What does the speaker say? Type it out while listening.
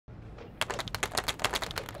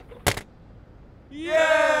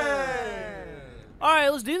Yeah! All right,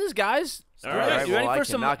 let's do this, guys. All right, You ready well, for I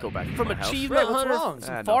some cannot go back to from my house. achievement What's hunter, wrong?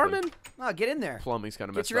 some nothing. farming? No, get in there. Plumbing's kind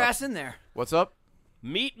of messed Get your up. ass in there. What's up?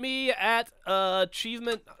 Meet me at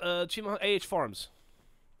achievement AH Farms.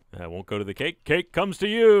 I won't go to the cake. Cake comes to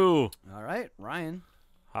you. All right, Ryan.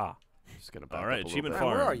 Ha. Just gonna back All up right, a little Achievement bit.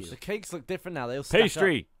 Farms. Where are you? The cakes look different now. They all stack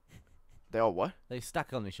Pastry. They all what? Up. They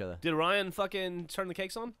stack on each other. Did Ryan fucking turn the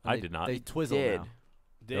cakes on? I did not. They twizzle Did. now.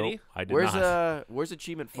 Did Nope, he? I did Where's not. Where's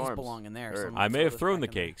Achievement These Farms? belong in there. Or- Someone I may have throw thrown this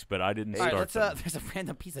the back in cakes, but I didn't Hey, start Alright, them. there's a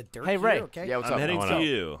random piece of dirt Hey, here, Ray. okay? Yeah, what's I'm up? heading I to wanna-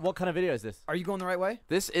 you. What kind of video is this? Are you going the right way?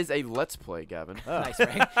 This is a Let's Play, Gavin. Nice,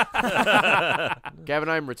 Ray. Gavin,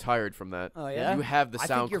 I'm retired from that. Oh, yeah? You have the I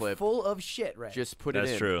sound think you're clip. full of shit, Ray. Just put it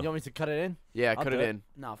That's in. true. You want me to cut it in? Yeah, I'll cut do it it. in.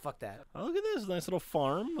 No, fuck that. Oh, look at this nice little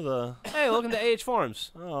farm with a. Hey, welcome to AH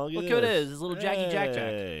Farms. Oh, look Look at who it this. is. It's little Jackie Jack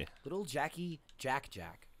Jack. Hey. Little Jackie Jack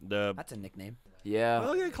Jack. The. That's a nickname. Yeah.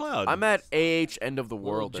 Oh, look at Cloud. I'm at AH end of the Little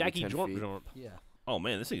world. every Jackie 10 Jump feet. Jump. Yeah. Oh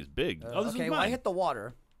man, this thing is big. Oh, this okay, is well, I mine. hit the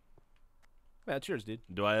water. Yeah, it's yours, dude.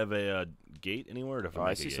 Do I have a gate anywhere to Oh,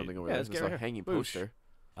 I see something over Yeah, there. let's There's get a right here. hanging Boosh. poster.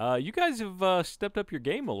 You guys have stepped up your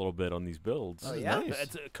game a little bit on these builds. Oh, yeah? Nice.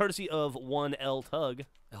 It's courtesy of 1L Tug.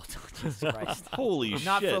 Oh, Jesus Christ. Holy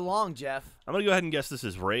Not shit! for long, Jeff. I'm gonna go ahead and guess this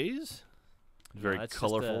is Ray's. Very No, it's just,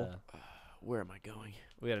 colorful. Where am I going?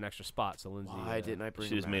 we had an extra spot, so Lindsay. Why didn't I bring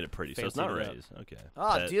She just them made back? it pretty, so it's not fancied it up. Ray's. Okay.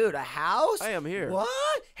 Oh, That- dude, a house? I am here. What?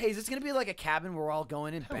 Hey, is this going to be like a cabin where we're all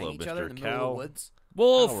going and Hello, bang each other Mr. in the middle of Cow. the woods?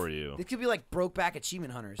 Wolf. How are you? This could be like Brokeback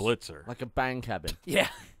Achievement Hunters. Blitzer. Like a bang cabin. Yeah.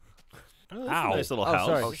 Oh, that's Ow. a nice little Oh, house.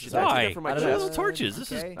 sorry. Oh, shit. Why? I did that for my I don't Look at know. the chest. little torches.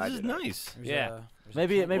 This Okay. is I this is did that. nice. Yeah.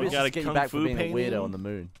 Maybe We it's got a just get you kung back fu for being a painting. weirdo on the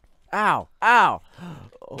moon. Ow! Ow!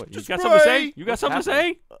 Oh, You just got something to say? Ray! You got What's something to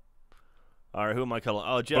say? All right, who am I calling?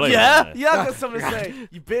 Oh, Jeff. Blake. yeah, yeah, I got something to say.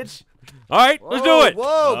 You bitch. All right, let's do it. Whoa,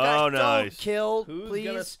 Oh, guys, nice. don't kill, Who's please.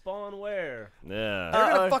 gonna spawn where? Yeah. They're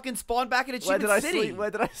going Uh-oh. to fucking spawn back in Where Achievement did I City. sleep?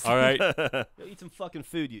 Where did I sleep? All right. Go eat some fucking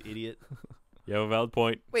food, you idiot. You have a valid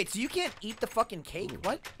point. Wait, so you can't eat the fucking cake?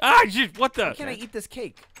 What? Ah, shit, what the? Why can't I eat this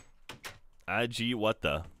cake? IG, what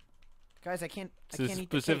the? Guys, I can't It's eat as the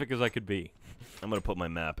specific cake. as I could be. I'm gonna put my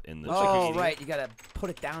map in the. Oh, right. You got to put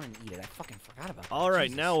it down and eat it. I fucking forgot about that. All right,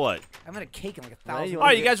 Jesus. now what? I'm going to cake in like Ray, 1,000. you All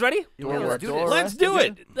right, you guys ready? You Yeah, want let's a do door? this. Let's do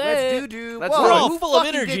it. Let's do. Let's Whoa, We're all who full of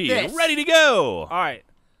fucking did energy, this? ready to go. All right.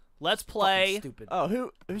 Let's Fucking play. Stupid. Oh,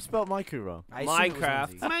 who spelled Maiku wrong? I assumed it was Minecraft.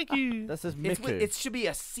 Lindsay. Mikey. That says It's Miku. it should be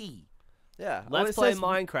a C. Yeah. Let's it play says,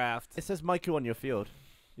 Minecraft. It says Maiku on your field.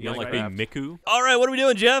 You don't like being Miku? All right, what are we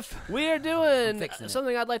doing, Jeff? We are doing fixing it.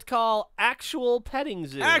 something I'd like to call actual petting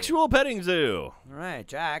zoo. Actual petting zoo. All right,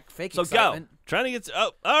 Jack. Fake So go. excitement. Trying to get.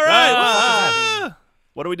 Oh, all right. Ah.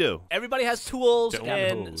 What do we do? Everybody has tools Don't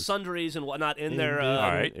and hose. sundries and whatnot in their All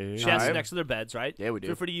right. chests Alright. next to their beds, right? Yeah, we do.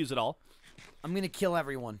 Feel free to use it all. I'm gonna kill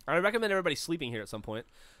everyone. I recommend everybody sleeping here at some point.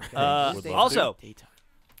 Stay Also, Daytime.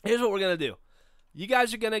 here's what we're gonna do. You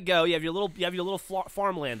guys are gonna go. You have your little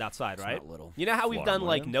farmland outside, right? not little. You know how we've done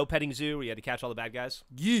like Farmland? no petting zoo, where you had to catch all the bad guys,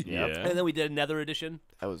 Yeah. and then we did another edition.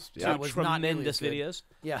 That was That yeah. was not nearly Tremendous as good. videos.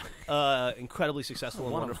 Yeah. Incredibly successful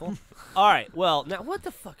and One of wonderful. All right. Well, now what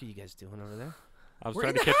the fuck are you guys doing over there? I was We're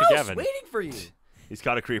trying in to the catch house a Gavin. waiting for you. He's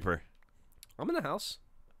caught a creeper. I'm in the house.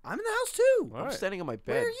 I'm in the house too. All I'm right. standing on my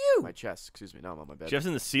bed. Where are you? My chest. Excuse me. No, I'm on my bed. Jeff's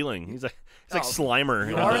in the ceiling. He's like Slimer.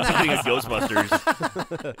 You are in the Something in house.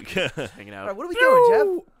 Ghostbusters. hanging All out. right, what are we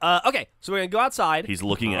doing, Jeff? Okay, so we're gonna go outside. He's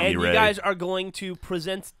looking at and me, you Ray. guys are going to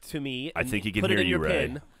present to me. I and think he can put hear it in you, your Ray.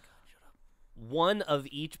 pin. One of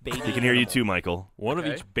each baby. He can hear you animal. too, Michael. One of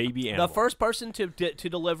Okay. each baby The animal. first person to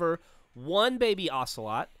deliver one baby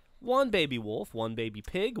ocelot, one baby wolf, one baby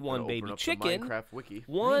pig, Gotta one open baby up the chicken, Minecraft wiki. I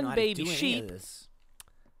don't one know how to baby do any of sheep, this.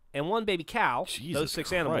 and one baby cow. Jesus those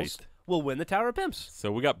 6 animals Christ. will win the Tower of Pimps.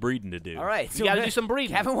 So we got breeding to do. All right, You got to do some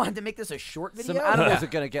breeding. Kevin wanted to make this a short video. Some animals are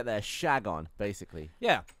gonna get their shag on, basically.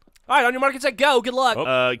 Yeah. All right, on your market, set, go. Good luck.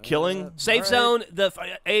 Oh. Killing. Safe all right. zone. The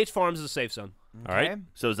AH Farms is a safe zone. All right. Okay.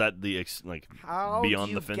 So is that the How beyond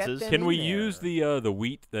do you the get fences? them Can we in use there? the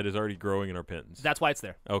wheat that is already growing in our pens? That's why it's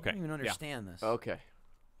there. I Okay. don't even understand this. Okay.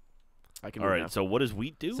 I can All do it right. now. So what does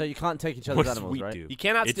wheat do? So you can't take each What other's does animals, wheat right? do? You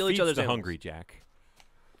cannot It steal feeds each other's the animals. hungry, Jack.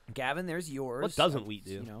 Gavin, there's yours. What doesn't wheat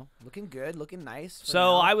do? You know, looking good, looking nice. for So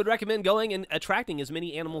now. I would recommend going and attracting as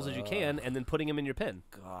many animals as you can, and then putting them in your pen.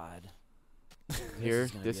 God. Here,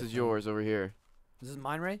 gonna this be a is thing. yours over here. This is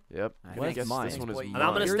mine, Ray. Yep. I I think guess mine. this one is Boy, mine. And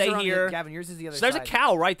I'm gonna yours stay are on the- here. Gavin, yours is the other So there's a side.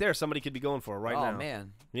 cow right there. Somebody could be going for right oh, now.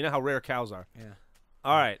 man. You know how rare cows are. Yeah.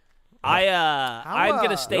 All right. I'm gonna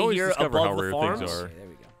We stay always here discover above how the rare farms things are. Okay, there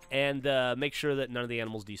we go. and make sure that none of the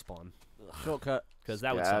animals despawn. Shortcut. because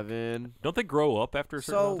that would suck. Gavin, Don't they grow up after a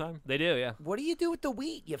certain amount So- of time? They do, yeah. What do you do with the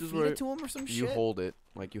wheat? You This is feed where it to him or some you shit? hold it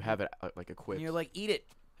like you have it like equipped. And you're like, eat it,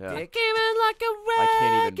 yeah. dick. Give it like a I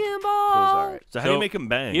can't even wrecking close our ball. eyes. So how do you So, make him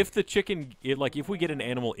bang? If the chicken, if we get an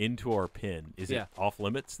animal into our pen, is Yeah. it off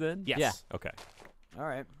limits then? Yes. Yeah. Okay. All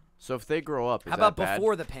right. So if they grow up, is How that about bad?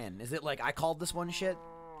 before the pen? Is it like I called this one shit?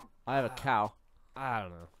 I have a cow. I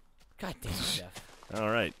don't know. God damn it, Jeff. All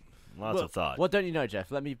right. Lots Well- of thought. What don't you know,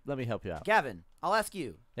 Jeff? Let me help you out. Gavin, I'll ask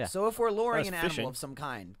you. Yeah. So if we're luring That's an animal fishing. of some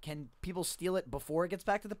kind, can people steal it before it gets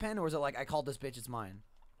back to the pen, or is it like I called this bitch, it's mine?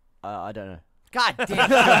 I don't know. God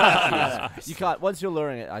damn it. You can't. Once you're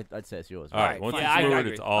luring it, I'd say it's yours. All right. right, Once fine. Yeah, I it's lured,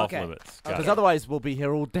 agree. it's off Okay. limits. Got Because it. otherwise we'll be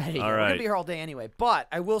here all day. All We're right. gonna be here all day anyway. But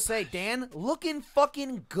I will say, Dan, looking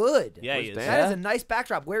fucking good. Yeah, he Where's is. Dan? That is a nice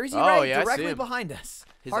backdrop. Where is he? Oh, right? yeah, I see Directly him. behind us.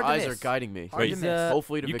 His Hard to eyes are miss. guiding me. Hard Wait, to miss.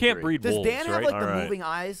 Hopefully to you victory. can't breed Does wolves, Dan have right? like All the right. moving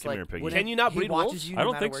eyes? Come Like here, Piggy. when Can you not he breed watches wolves? you I no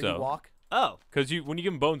don't matter think where so. you walk? Oh, Because when you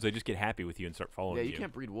give them bones, they just get happy with you and start following Yeah, you. you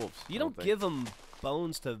can't breed wolves. you I don't think. give them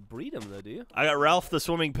bones to breed them, though, do you? I got Ralph the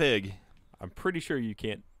swimming pig. I'm pretty sure you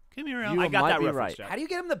can't. Give me Ralph. You I got might that be reference, right. Jack. How do you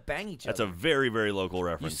get them to bang each That's a other? very, very local You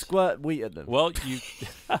reference. squirt wheat at them. Well, you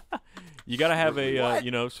you gotta have a What?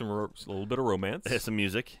 a little bit of romance. Some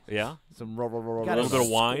music. Yeah. Some You a gotta little bit of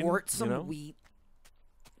wine, Squirt you some know? wheat.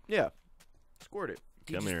 Yeah. Squirt it.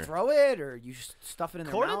 Do you Come just here. throw it, or you stuff it in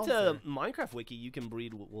their According mouth? to or- Minecraft Wiki, you can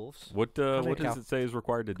breed wolves. What here, what cow. does it say is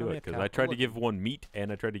required to do Come it? here, Because cow. I tried to Look. give one meat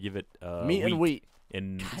and I tried to give it meat and wheat.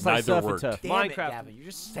 and It's like neither surf and worked. turf. Damn it, Minecraft. Gavin, you're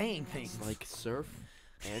just saying things. Like surf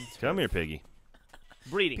and Come here, Piggy.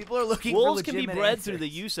 Breeding. People are looking Wolves for can be legitimate bred through the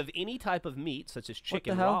answers. use of any type of meat, such as the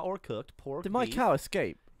chicken, hell? raw or cooked, pork, Did my beef, cow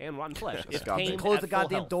escape? and rotten flesh. If Stop it. tamed Close at the full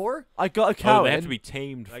goddamn health. door. I got a cow Oh, they in. have to be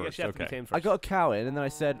tamed I first. guess you have to Okay. be tamed first. I got a cow in, and then I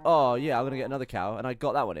said, "Oh yeah, I'm gonna get another cow," and I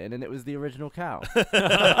got that one in, and it was the original cow.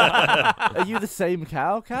 Are you the same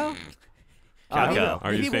cow? Cow Maybe- cow.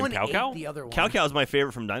 Are you maybe the same one cow ate cow? The other one. Cow Cow is my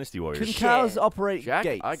favorite from Dynasty Can Warriors. cows Shit. operate Jack,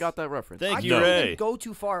 gates? I got that reference. Thank I you, can't Ray. even go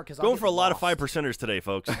too far because Going for a lot of 5%ers today,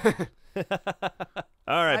 folks.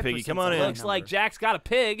 All right, Piggy, 5% come on is in. a Looks like Jack's got a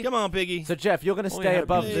pig. Come on, Piggy. So Jeff, you're gonna Only stay had a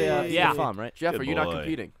above pig. the Yeah. farm, right? Jeff, Good are you not boy.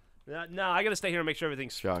 competing? No, I gotta stay here and make sure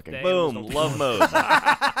everything's Shocking. staying. Boom. Love mode.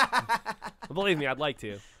 Believe me, I'd like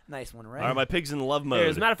to. Nice one, right? All right, my pig's in love Here, as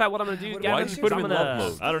mode. a matter of fact, what I'm gonna do, Why Gavin, did you is put him I'm in gonna.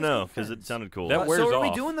 love mode? I don't know, because it sounded cool. That wears so are we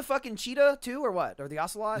off. doing the fucking cheetah too, or what? Or the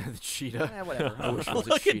ocelot? the cheetah. Whatever. I wish it was a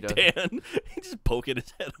Look cheetah. at Dan. He's just poking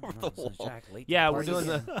his head over the So wall. Jack, late to Yeah, the we're party doing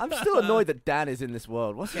again. I'm still annoyed that Dan is in this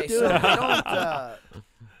world. What's Okay, he so doing?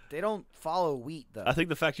 they don't follow wheat though. I think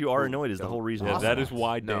the fact you are annoyed is the whole reason. Yeah, why. that is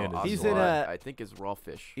why No, Dan is. He's ocelot, in a- I think is raw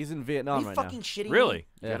fish. He's in Are Vietnam you right fucking now. shitting me? Really?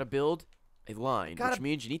 You Yeah. gotta build a line, Gotta- which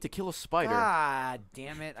means you need to kill a spider. God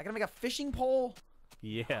damn it! I gotta make a fishing pole.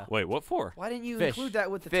 Yeah. Wait, what for? Why didn't you Fish. include that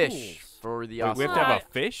with the Fish tools? for the Wait, we have to have a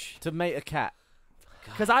fish? To mate a cat.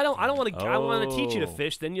 Because I don't want to. I want to teach you to Oh.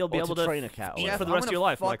 fish. Then you'll be Or able to to train a cat. eat or Jeff, for the I'm rest of gonna your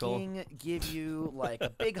life, Michael. fucking give you like a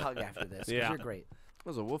big hug after this. 'Cause Yeah. you're great.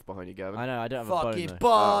 There's a wolf behind you, Gavin. I know. I don't have a Fucking bone though.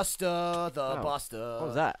 Buster, the Oh. Buster. What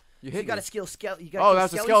was that? You You hit got me. a skill skeleton. You got Oh,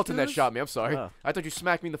 that's the skeleton that spoons? shot me. I'm sorry. Oh. I thought you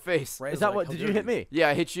smacked me in the face. Ray Is was that like, what? "How Did you dare hit me? Yeah,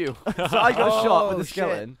 I hit you. So I got shot with Oh, the shit.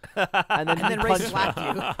 skeleton, and then And he then Ray punched me. slapped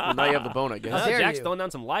you. Well, now you have the bone, I guess. How dare Jack's you. throwing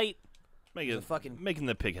down some light. Make There's it, a fucking making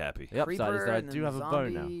the pig happy. The upside is creeper, that I and do then have a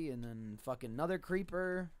bone now. zombie, and then fucking another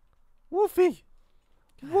creeper. Wolfie,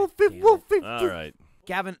 God Wolfie, damn it. Wolfie. All right.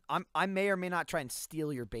 Gavin, I may or may not try and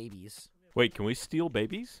steal your babies. Wait, can we steal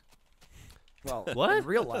babies? Well, What? in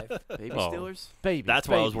real life. Baby Oh. stealers? Baby. That's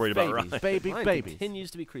what I was worried about, babies, Ryan. Baby, Mine baby.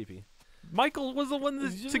 continues to be creepy. Michael was the one that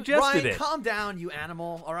Ryan, suggested it. calm down, you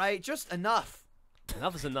animal. All right, just enough.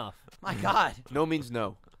 Enough is enough. My God. No means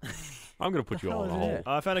no. I'm gonna put you all in a hell is hole. it?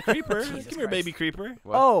 I found a creeper. Jesus Come here, Christ. baby creeper.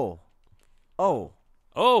 What? Oh, oh.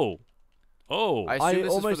 Oh, oh! I I assume this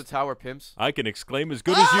is almost- for the tower pimps. I can exclaim as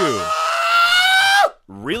good as you.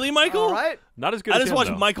 Really, Michael? All right. Not as good I as just him, watched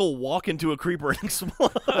though. Michael walk into a creeper and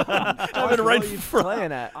explode. I've been What right are you from.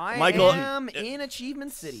 playing at? I Michael- am in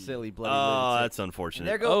Achievement City. Silly bloody Oh, lunatic. that's And unfortunate.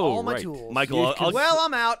 there go Oh, all my right. tools. Michael, You I'll, can- I'll, Well,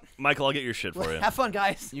 I'm out. Michael, I'll get your shit for you. Have fun,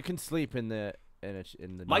 guys. You can sleep in the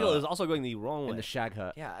the Michael is also going the wrong in way. the shag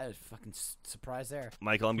hut. Yeah, I was fucking surprised there.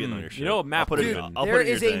 Michael, I'm getting on your shit. You know what map I'll put it would in. have I'll There put it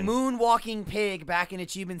in is your a thing. moonwalking pig back in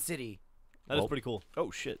Achievement City. That is pretty cool. Oh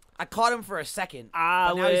shit! I caught him for a second. I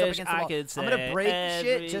but now he's up wish against the I wall. could I'm gonna say break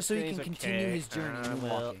shit just so he can everything's continue okay. his journey I will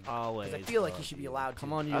moonwalking. Because I always feel like he love should be you. allowed to.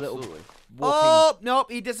 Come on, you Absolutely. little walking. Oh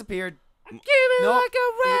nope, he disappeared. Give it Nope. like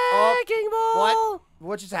a wrecking ball. What?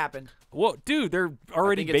 What just happened? Whoa, dude, they're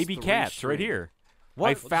already think it's baby 3 cats right string. here. What? I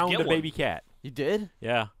Well, just found get a one. baby cat. You did?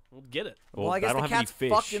 Yeah. We'll get it. Well, I guess don't the have any cat's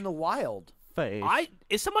fish. fucked in the wild. Fish.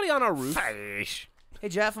 Is somebody on our roof? Fish. Hey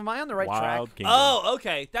Jeff, am I on the right track? Wild Kingdom. Oh,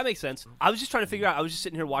 okay, that makes sense. I was just trying to figure out. I was just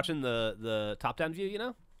sitting here watching the top-down view, you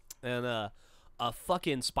know, and a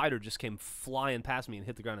fucking spider just came flying past me and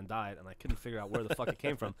hit the ground and died, and I couldn't figure out where the fuck it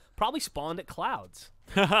came from. Probably spawned at clouds.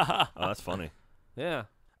 Oh, that's funny. Yeah.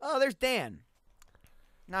 Oh, there's Dan.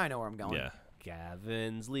 Now I know where I'm going. Yeah.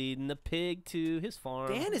 Gavin's leading the pig to his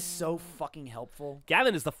farm. Dan is so fucking helpful.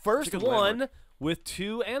 Gavin is the first good one landmark. with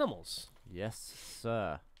 2 animals. Yes,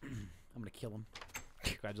 sir. I'm gonna kill him.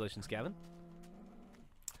 Congratulations, Gavin.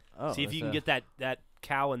 Oh, See if you can get that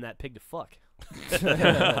cow and that pig to fuck.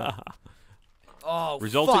 Oh,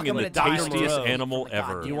 Resulting fuck, in I'm the gonna die tastiest tomorrow. animal Oh my God,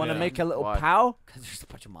 ever. damn You want to it. make a little Why? pow? Because there's a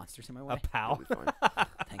bunch of monsters in my A way. pow. It'll be fine.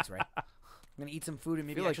 Thanks, Ray. I'm gonna eat some food and I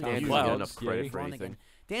maybe feel like actually Dan use doesn't get it. enough Yeah, credit you for Fun anything. again.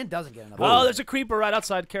 Dan doesn't get enough. Oh, there's a creeper right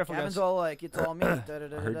outside. Careful, Gavin's guys. all like, it's all me. Da, da,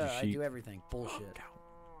 da, I heard da, your I sheep. do everything. Bullshit.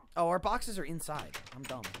 Oh, our boxes are inside. I'm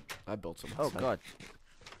dumb. I built some. Oh God.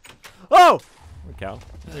 Oh! Hey, Cal.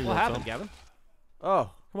 There you What go, happened, son. Gavin? Oh.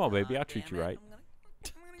 Come on, baby. I'll treat you right.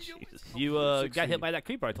 Jesus. You got hit by that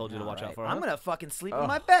creeper I told you to watch out Alright, for. I'm huh? gonna fucking sleep in Ugh.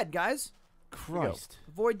 my bed, guys. Christ.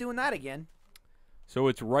 Avoid doing that again. So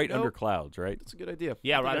it's right Nope. under clouds, right? That's a good idea.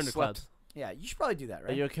 Yeah, I think right I under slept. clouds. Yeah, you should probably do that, Are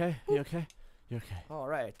right? you okay? You okay? You okay? All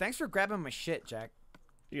right. Thanks for grabbing my shit, Jack.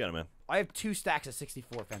 You got it, man. I have 2 stacks of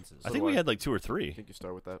 64 fences. I think we had like 2 or 3. I think you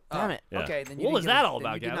start with that. Damn it. Yeah. Okay, then you What didn't was give that us- all then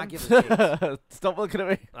about, you did Gavin? not give us cakes. Stop looking at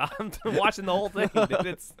me. I'm watching the whole thing. Dude.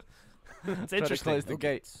 It's Trying to interesting. close the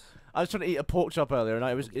gate. I was trying to eat a pork chop earlier, and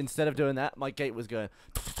I was instead of doing that, my gate was going.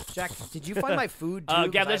 Jack, did you find my food too?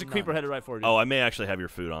 Gavin, there's a creeper headed right for you. Oh, I may actually have your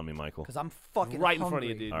food on me, Michael. Because I'm fucking Right in front of you,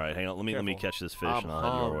 hungry. dude. All right, hang on. Let me Careful. catch this fish I'm and I'll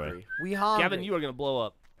head your way. hungry. We hungry. Gavin, you are gonna blow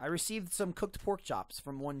up. I received some cooked pork chops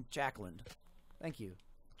from one Jacqueline. Thank you.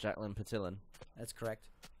 Jacqueline Patilin. That's correct.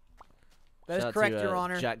 That is Shout out correct, to, Your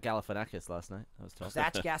Honor. Jack Galifianakis last night. That was tough.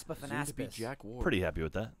 Zach Soon to be Gaspafanaspis. Jack Ward. Pretty happy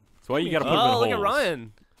with that. That's why you got to put them in Oh, look at holes.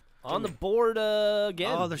 Ryan on the board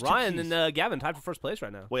again. Oh, there's Ryan turkeys. and Gavin tied for first place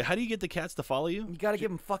right now. Wait, how do you get the cats to follow you? You gotta give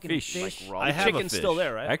him fucking Fish. fish. Like raw. I have a Chicken's fish. still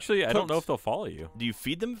there, right? Actually, I don't know Cooked. if they'll follow you. Do you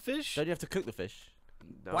feed them fish? Don't you have to cook the fish?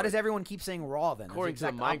 No. Why does everyone keep saying raw then? That's According to the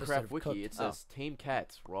exact opposite Minecraft of wiki, cooked. it says tame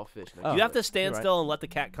cats, raw fish. next Oh. You have to stand You're right. still and let the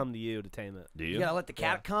cat come to you to tame it. Do You you? gotta let the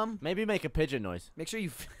cat come. Maybe make a pigeon noise. Make sure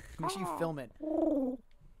you film it.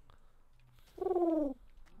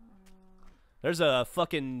 There's a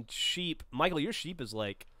fucking sheep. Michael, your sheep is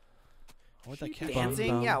like Where'd that cat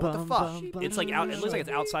Dancing? Yeah, what the fuck? it's like out. It looks like it's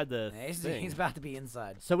outside the He's thing. about to be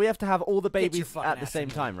inside. So we have to have all the Get your babies fucking at the ass same in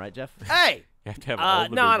time, right, Jeff? Hey! You have to have all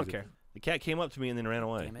the No, I babies don't care. The cat came up to me and then ran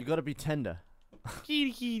away. Damn it. You got to be tender.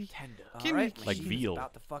 Kitty, kitty. All right, my Like sheep is veal.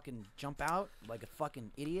 about to fucking jump out like a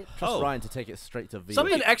fucking idiot. Trust Oh. Ryan to take it straight to veal.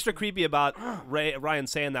 Something extra creepy about Ryan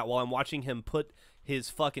saying that while I'm watching him put his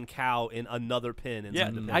fucking cow in another pen inside Yeah,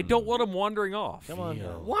 the pen. I don't want them wandering off. Come on.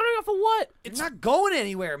 Wandering off of what? It's not going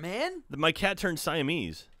anywhere, man. My cat turned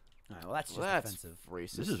Siamese. All right, well, that's just Well, that's offensive.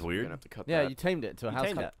 racist. This is We're weird. gonna have to cut Yeah, that. you tamed it to a You house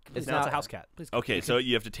tamed cat. it. Now it's a house cat. Please Okay, so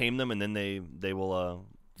you have to tame them and then they will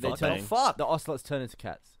They fuck turn, bang. fuck. The ocelots turn into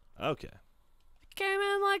cats. Okay. Came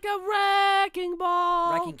in like a wrecking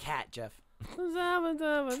ball. Wrecking cat, Jeff. All All right,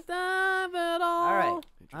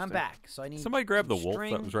 I'm Interesting. back. So I need Somebody grab the some wolf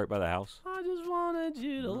string. that was right by the house. I just wanted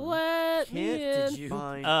you to let me in. Did you?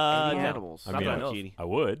 Find Uh, any no. animals. I Not mean, that I I, know of. Kitty. I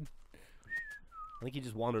would. I think he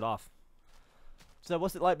just wandered off. So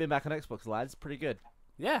what's it like being back on Xbox, lads? Pretty good.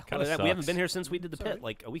 Yeah, Kinda we haven't sucks. been here since we did the Sorry. pit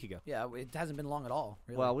like a week ago. Yeah, it hasn't been long at all.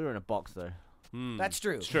 Really. Well, we were in a box though. that's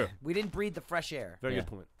true. It's true. We didn't breathe the fresh air. Very Yeah. good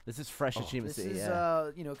point. This is fresh Achievement This City. is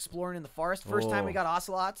Yeah. exploring in the forest. First time we Oh. got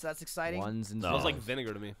ocelots. That's exciting. Ones and No. Smells like zeros.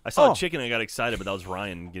 vinegar to me. I saw Oh. a chicken and I got excited, but that was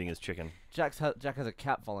Ryan getting his chicken. Jack has a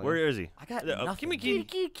cat following. Where him. is he? I got Oh, nothing. give me a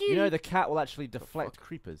kitty. You know the cat will actually deflect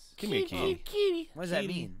creepers. Give me a kitty. What does that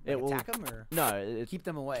Kitty. mean? It Like will- attack them or No, it keep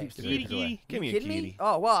them away? keeps the Kitty, creepers away. kitty. Give You me a kidding kitty. me?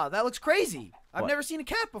 Oh wow, that looks crazy. I've What? never seen a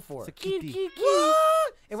cat before. It's a kitty.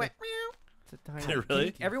 What? It went. Meow. It's a tiny Really?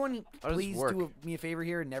 kitty. Everyone, How does please it work? do me a favor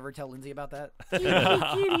here and never tell Lindsay about that. The, in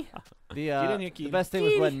here, the kitty. best thing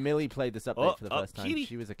was when Millie played this update Oh, for the oh, first time. kitty.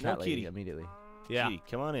 She was a No cat lady kitty. immediately. Yeah, Kitty,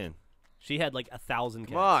 come on in. she had like 1,000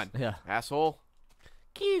 cats. Come on, Yeah. asshole.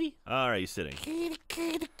 kitty. All right, you sitting. Stay,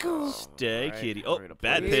 Alright, kitty. we're Oh, gonna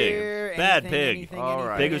bad play pig. Here, Bad anything, pig. anything, All anything,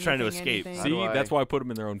 right. Pig was trying to anything, escape. anything. How do See, I- that's why I put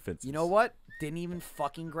them in their own fences. You know what? Didn't even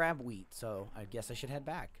fucking grab wheat, so I guess I should head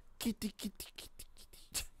back. Kitty, kitty, kitty.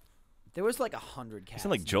 There was like 100 cats.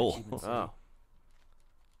 sound like in Joel. Achievement City. Oh,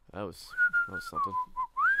 that was something.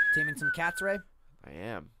 Taming some cats, Ray? I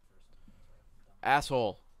am.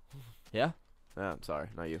 Asshole. Yeah? I'm sorry,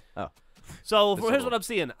 not you. So This here's little- what I'm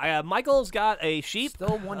seeing. Michael's got a sheep.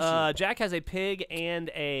 Still one sheep. Jack has a pig and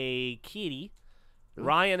a kitty.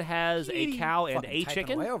 Ryan has a cow and Fucking a typing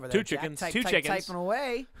chicken. away over Two there, Jack. chickens. Type, Two type, chickens. Typing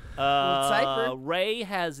away. typer. Ray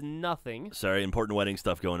has nothing. Sorry, important wedding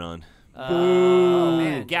stuff going on. Oh,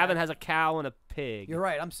 man, Gavin Jack. has a cow and a pig. You're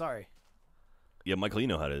right. I'm sorry. Yeah, Michael, you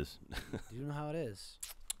know how it is. You know how it is.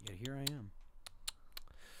 Yet here I am.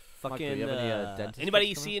 Fucking. Michael, you have any, dentist anybody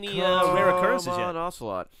tricks see coming any rare occurrences Come yet? on,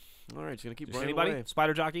 Ocelot. All right, he's gonna keep Just running anybody? away.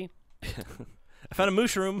 Spider jockey? I found a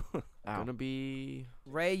mushroom. Gonna be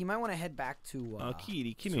Ray, you might want to head back to.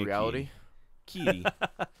 Kitty, give it's me a reality. kitty.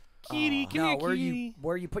 Kitty, give me no, a where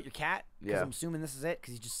kitty. you put your cat? 'Cause Yeah. I'm assuming this is it.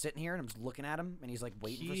 Because he's just sitting here and I'm just looking at him and he's like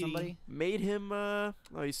waiting for Kitty. somebody. Made him. Oh,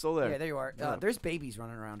 he's still there. Yeah, there you are. Yeah. There's babies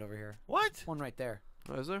running around over here. What? One right there.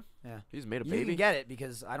 Oh, is there? Yeah. He's made a You baby. can get it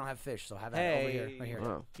because I don't have fish, so have that over here. Right here.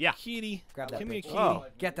 Oh. Yeah. Kitty. Grab that Give me a bitch. kitty. Oh.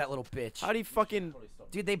 Get that little bitch. How do you fucking?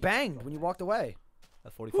 Dude, they banged when you walked away.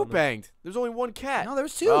 At 45 Who minutes. banged? There's only one cat. No,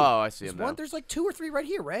 there's two. Oh, I see There's him now. one. There's like 2 or 3 right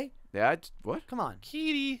here, Ray. Yeah. What? Come on.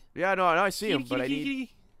 Kitty. Yeah, no, I see him, Kitty, but I kitty, need.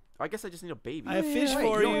 kitty. I guess I just need a baby. I have fish Wait,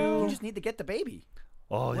 for you. don't- you. You just need to get the baby.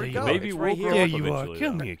 Oh, Where'd there it you go? go. Maybe It's we'll right here. grow Yeah, up you are. eventually,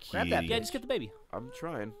 Give though. me a kitty. Grab that Yeah, just get the baby. I'm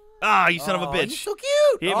trying. Ah, you son of a Oh, bitch. He's so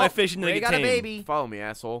cute. He ate my fish and then Ray get got a tame. baby. Follow me,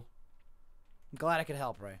 asshole. I'm glad I could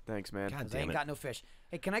help, Ray. Thanks, man. God 'Cause I damn ain't it. got no fish.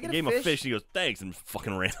 Hey, can I I get gave a him fish? a fish and he goes, thanks, and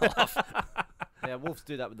fucking ran off. Yeah, wolves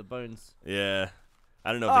do that with the bones. Yeah.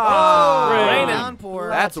 I don't know if Oh, Ray. Ray Raining. downpour.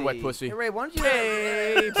 That's a wet pussy. Hey, Ray, why don't you?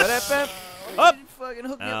 Hey, ba-da-ba. Up. Fucking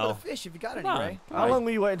hook me Ow. up with a fish if you got any, on. Ray. How long were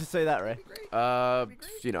you waiting to say that, Ray?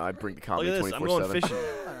 You know, I bring the Look comedy at this. I'm 24/7. going fishing. All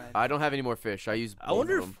right. I don't have any more fish. I use. I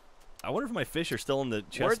wonder both of I wonder if my fish are still in the them.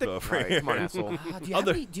 chest Where'd the- over Alright, here. come on, asshole.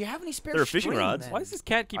 Do you have any spare There are fishing string, rods. then? Why does this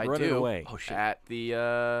cat keep I running do. away? Oh shit. At the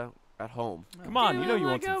at home. Come on, you know you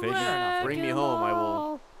want some fish. Bring me home. I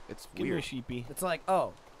will. It's Give me a weird. sheepy. It's like,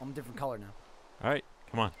 oh, I'm a different color now. All right,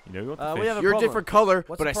 come on. You know you want the We fish. have a You're a problem. different color,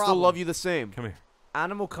 What's but the I still problem? love you the same. Come here.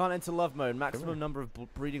 Animal can't enter love mode. here. Maximum number of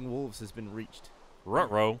breeding wolves has been reached.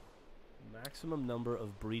 Ruh-roh. Maximum number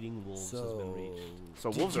of breeding wolves has been reached. So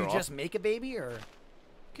Did wolves you are just off. make a baby, or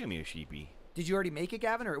Give me a sheepy. did you already make it,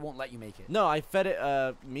 Gavin, or it won't let you make it? No, I fed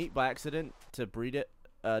it meat by accident to breed it,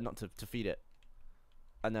 not to feed it.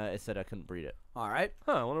 And it said I couldn't breed it. All right.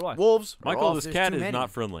 Huh, I wonder why. Wolves. are Michael, off. this There's cat too is many.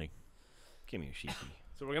 not friendly. Give me a sheepy.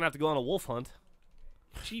 So we're gonna have to go on a wolf hunt.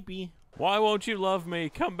 Sheepy. Why won't you love me?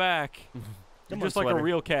 Come back. You're Come on, just like sweater. a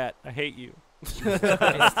real cat. I hate you.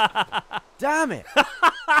 Damn it!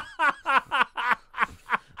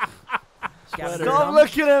 Gavin, do a Stop dum?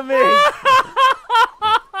 looking at me!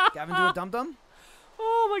 Gavin, do a dum dum.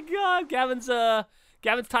 Oh my God,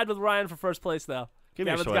 Gavin's tied with Ryan for first place now. Give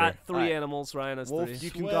me a Gavin's sweater. got 3 Alright. animals. Ryan has Wolf, 3.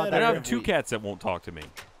 you can Sweater. guard I that. have 2 cats that won't talk to me.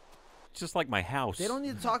 It's just like my house. They don't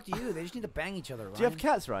need to talk to you. They just need to bang each other. Ryan. Do you have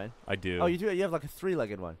cats, Ryan? I do. Oh, you do. You have like a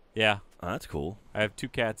 3-legged one. Yeah, Oh, that's cool. I have 2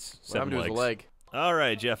 cats, What 7 happened to his legs. leg? All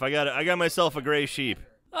right, Jeff. I got myself a gray sheep.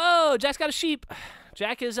 Oh, Jack's got a sheep.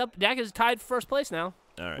 Jack is tied for first place now.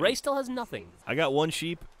 All right. Ray still has nothing. I got 1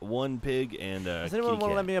 sheep, 1 pig, and a Does anyone kitty want to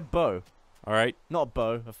cat. lend me a bow? All right. Not a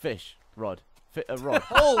bow, a fish rod. A rod.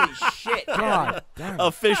 Holy shit! God damn. A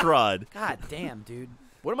fish rod. God damn, dude.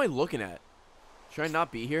 What am I looking at? Should I not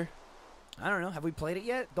be here? I don't know. Have we played it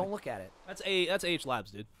yet? Don't look at it. That's AH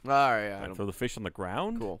Labs, dude. All right. Yeah, I I don't. throw the fish on the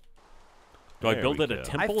ground. Cool. Do I There build we it a go.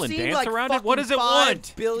 temple I've and seen dance like around it? What does it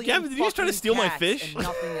want? Gavin, did you just try to steal my cats fish? And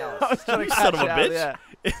nothing else. You son of a catch it out,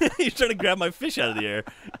 bitch. He's trying to grab my fish out of the air.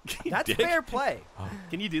 You That's dick. fair play.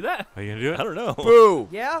 Can you do that? Are you gonna do it? I don't know. Boo.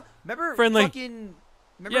 Yeah. Remember Friendly.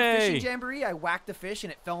 Remember Yay. fishing jamboree? I whacked the fish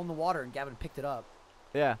and it fell in the water and Gavin picked it up.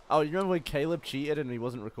 Yeah. Oh, you remember when Caleb cheated and he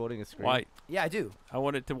wasn't recording his screen? Why? Yeah, I do. I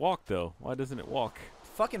want it to walk though. Why doesn't it walk?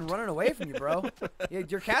 Fucking running away from you, bro. Yeah,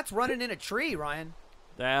 your cat's running in a tree, Ryan.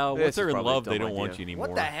 Now, This once they're is in probably a love, they dumb don't want idea. you anymore.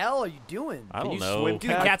 What the hell are you doing? I Can don't you know. swim,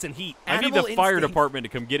 Dude, cat? cat's in heat. I need Animal the fire instinct. department to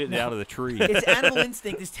come get it out of the tree. Its animal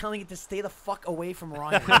instinct is telling it to stay the fuck away from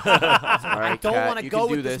Ryan. All I right, don't cat, want to you go can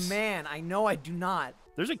do with this this. man. I know I do not.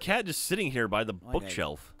 There's a cat just sitting here by the yeah.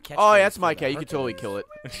 bookshelf. Oh, yeah, that's my cat. You can totally kill it.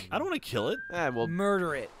 I don't want to kill it. Well,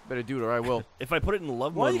 Murder it. better do it or I will. If I put it in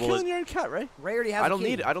love Why are mode, you will killing it? your own cat, Ray? Ray already has I a don't kitty.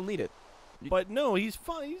 need it. I don't need it. But no, he's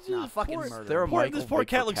fine. He's Nah, just fucking poor. murder. There are him. This Michael poor Vick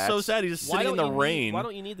cat for looks cats. so sad. He's just Why sitting in the don't you need- rain, why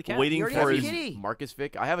don't you need the cat? waiting You already for have a his. kitty. Marcus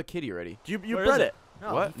Vick. I have a kitty already. You Where bred is it.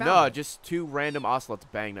 No, What? he found No, it. just 2 random ocelots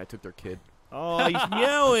banged. I took their kid. Oh, he's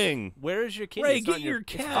meowing. Where is your kitty? Ray, It's not get in your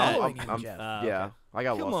It's cat. following him, Jeff. Yeah, I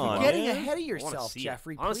got Come lost. on. in You're the getting man. ahead of I wanna yourself, see it.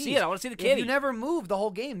 Jeffrey. I want to please. see it. I want to see the If kitty. you never move the whole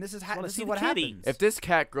game, this is wanna this see is the what kitty. happens. If this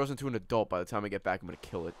cat grows into an adult by the time I get back, I'm gonna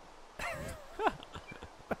kill it.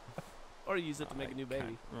 Or use it to make a new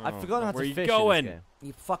baby. I've forgotten how to Where fish you in going? this game.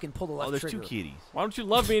 You fucking pull the left Oh, there's trigger. 2 kitties. Why don't you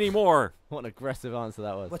love me anymore? What an aggressive answer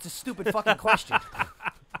that was. What's a stupid fucking question? It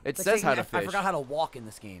It's like says saying how to I fish. forgot how to walk in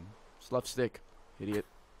this game. It's left stick. Idiot.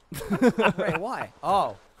 Ray, why?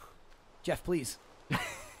 Oh, Jeff, please.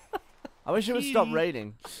 I wish it would stop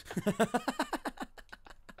raining.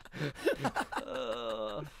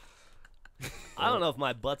 I don't know if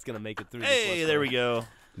my butt's gonna make it through. Hey, there we go.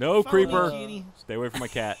 No, creeper. Kitty. Stay away from my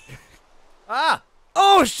cat. Ah!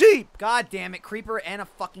 Oh, sheep! God damn it, creeper and a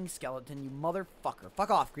fucking skeleton, you motherfucker. Fuck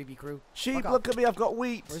off, creepy crew. Sheep, Fuck off. look at me, I've got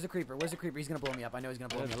wheat. Where's the creeper? Where's the creeper? He's gonna blow me up. I know he's gonna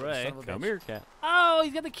blow me up. Ray. Son of a Come bitch. here, cat. Oh,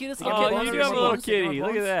 he's got the cutest. Oh, little you kitty. do have a little Bones, kitty. bones.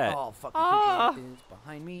 Look at that. Oh, fucking Ah. creeper is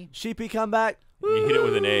behind me. Sheepy, come back. You hit it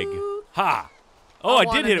with an egg. Ha! Oh, I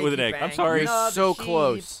did hit it with an egg. I'm sorry. You're Love so sheep.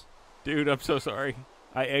 close. Dude, I'm so sorry.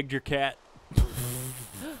 I egged your cat. You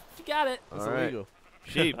got it. That's All right. illegal.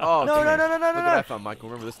 Sheep. Oh, No, come no, here. no, no, no, Look no, what no. I found, Michael.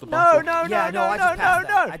 Remember this? No, debacle? no, Yeah, no, I no, just no, passed no,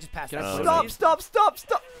 that. no. I just passed Can I that. slow Stop, down? stop, stop,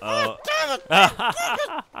 stop.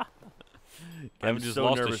 Kevin I'm just so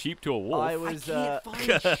lost a nervous. sheep to a wolf. I I was, can't find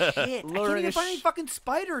shit. I can't luring even a find any sh- fucking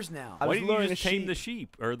spiders now. I Why was didn't you luring just a tame sheep. the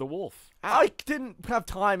sheep or the wolf? I didn't have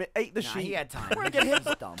time. It ate the Nah, sheep. he had time. Where'd I get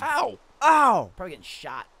his dumb? Ow! Ow! Probably getting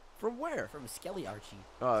shot From where? from a skelly Archie.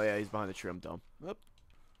 Oh, yeah, he's behind the tree. I'm dumb. Oop.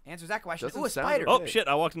 Answers that question. Doesn't Ooh, a sound spider. Oh okay. shit!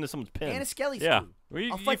 I walked into someone's And pen. a skelly. Yeah. Screw. Well,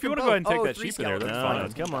 I'll if fight you them want to go ahead and both. take Oh, that 3 sheep in there, that's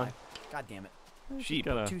skeletons. No, fine. no, come on. God damn it. Sheep.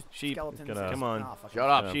 Gonna, Two sheep, skeletons. gonna- Come on. Oh, fuck Shut it.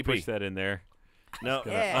 up. gonna sheepy. push that in there. No.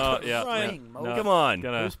 Yeah. yeah. Ring, No. Mo. Come on.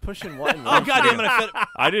 Gonna, Who's pushing what? in Oh one god sheep? damn it! I fed.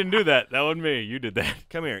 I didn't do that. That wasn't me. You did that.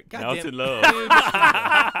 Come here. God now damn it's in it. love.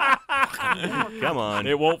 Come on.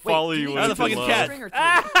 It won't Wait, follow do you need when How it's the in fucking love. cat? String or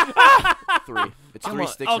three? 3. It's Come 3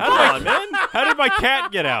 on. sticks. Oh, and come two. on, man. How did my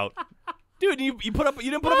cat get out? Dude, you put up. You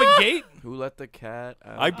didn't put up a gate. Who let the cat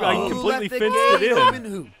out? I Who completely left the fenced gate it in. open?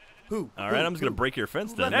 Who? Who? All right, I'm just gonna break your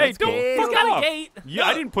fence then. Hey, Let's don't go. fuck He's got off. a gate. Yeah,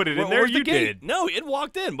 I didn't put it in there. Where's the You gate? did. No, it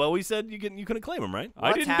walked in, but we said you couldn't claim him, right? I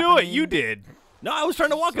What's didn't do it. happening? You did. No, I was trying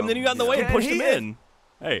to walk him. Then you got in the way and Can pushed he him hit? in.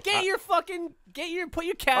 Hey, Put your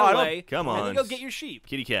Oh, cat I don't- away. Come And on. then go get your sheep.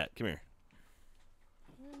 Kitty cat, come here.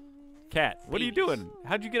 cat, what are you doing?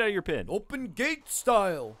 How'd you get out of your pen? Open gate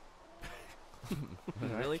style.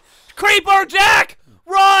 Really? Creeper, Jack!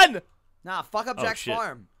 Run! Nah, fuck up Oh, Jack's shit.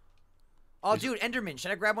 farm. Oh, dude, Enderman.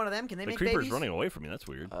 Should I grab one of them? Can they The make creeper's babies? running away from me. That's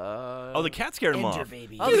weird. Oh, Oh, the cat scared him Ender off.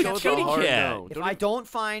 baby. Oh, Dude, the go with kitty the hard cat. no. If Don't I don't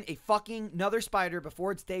find a fucking another spider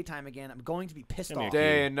before it's daytime again, I'm going to be pissed Come here, off.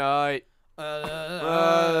 Day and night.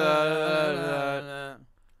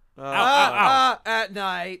 At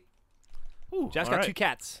night. Ooh, Jack's all got right. 2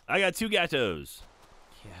 cats. I got 2 gatos.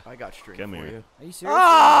 I got string Come for here. you. Are you serious?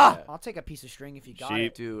 Ah! I'll take a piece of string if you got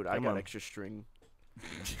Sheep. it. Dude, I Come got on. extra string.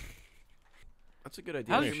 That's a good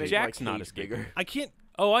idea. How You does should make Jack's my not cage escaping? bigger. I can't.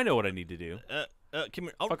 Oh, I know what I need to do. Come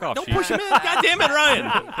here. Oh, Fuck off, don't sheep. push him in. God damn it, Ryan.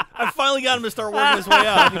 I finally got him to start working his way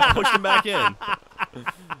out. You pushed him back in.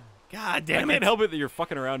 God I damn can't it. help it that you're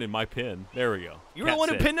fucking around in my pen. There we go. You were the one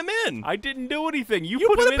who pinned him in. I didn't do anything. You, You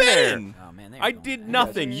put him in there. in. Oh man, there I you go. did There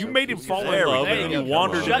nothing. you You go. made him fall There in we love, go. and then There you you go.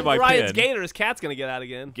 wandered Come into Shut my Ryan's pen. gate or his cat's gonna get out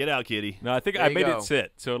again. Get out, kitty. No, I think There I you made go. it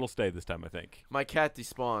sit, so it'll stay this time. I think. My cat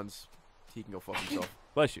despawns. He can go fuck himself.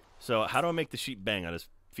 Bless you. So how do I make the sheep bang? I just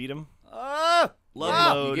feed him. Ah! Love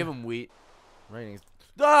Ah! mode. You give him wheat. Raining.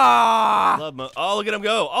 Love mode. Oh, look at him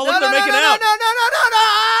go. Oh, look, No, they're no, making no, out. No, no, no, no, no, no!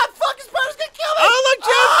 Ah, fuck, his spider's gonna kill me! Oh, look,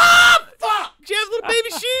 Jeff. Ah, fuck! Jeff, little baby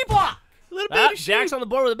sheep. Little Ah, baby sheep. Jack's on the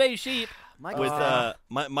board with a baby sheep. Michael,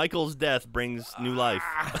 With Michael's death brings new life.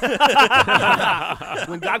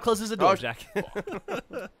 When God closes the door, Oh, Jack.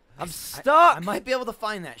 I'm stuck. I might be able to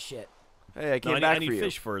find that shit. Hey, I No, came I back need for you.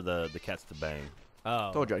 fish for the cats to bang.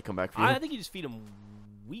 Oh. Told you I'd come back for you. I think you just feed him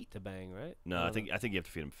wheat to bang, right? No, I think you have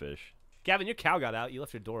to feed them fish. Gavin, your cow got out. You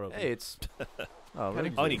left your door open. Hey, it's Oh,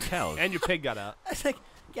 really? Oh, I need cows. And your pig got out. I was like,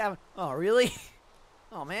 Gavin, oh, really?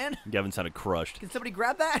 Oh, man. Gavin sounded crushed. Can somebody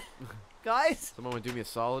grab that? Guys? someone would do me a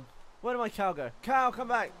solid. Where did my cow go? Cow, come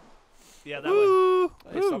back. Yeah, that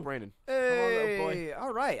way. Hey, stop raining. Hey, little boy.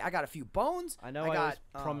 all right. I got a few bones. I know I I, got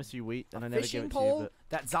always promise you wheat, and I a never give fishing it pole. to you.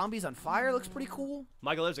 That zombie's on fire looks pretty cool.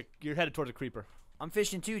 Michael, you're headed towards a creeper. I'm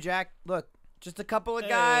fishing too, Jack. Look, just a couple of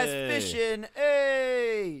guys Hey. fishing.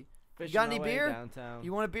 Hey. But You got any beer? Downtown.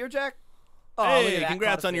 You want a beer, Jack? Oh, Hey, look at that.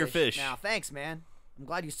 congrats Caught a on your fish. Now, thanks, man. I'm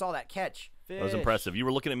glad you saw that catch. That was impressive. You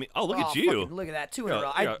were looking at me. Oh, look at Oh, you. fucking look at that. 2 in a Yeah,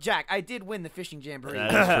 row. yeah. Jack, I did win the fishing jamboree.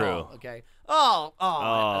 That is true. Oh, okay. Oh,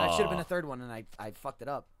 that should have been Oh. a third one, and I fucked it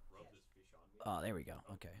up. Oh, there we go.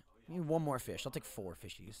 Okay. You need one more fish. I'll take 4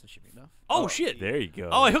 fishies. That should be enough. Oh, shit. There you go.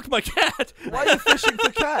 Oh, I hooked my cat. Why are you fishing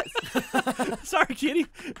for cats? Sorry, kitty.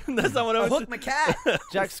 That's not what I I was. hooked my cat.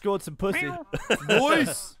 Jack scored some pussy.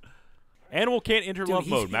 Boys. Animal can't enter Dude, love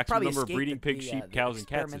he's- mode. he Maximum probably number of escaped breeding the- pigs, the, sheep, the cows, and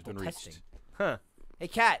cats has experimental been reached. testing. Huh. Hey,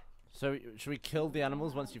 cat. So should we kill the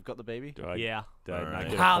animals once you've got the baby? Do I, Yeah. do I not Alright.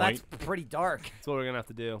 get a Wow, point? that's pretty dark. That's what we're going to have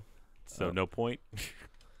to do. So no point.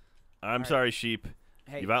 I'm sorry, sheep.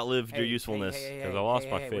 Hey, You've outlived your hey, usefulness. Hey, 'Cause I lost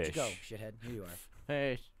my where'd you go, fish. shithead? Here you are.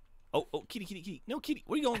 Hey. Oh, kitty. No, kitty.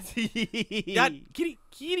 Where are you going? God, kitty.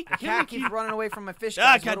 The cat keeps running away from my fish.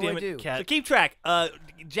 Ah, Guys. What do I do? Cat. So keep track.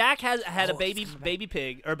 Jack had a Oh, baby it's coming baby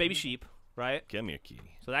pig or baby sheep, right? Come here, kitty.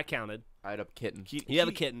 So that counted. I had a kitten. You have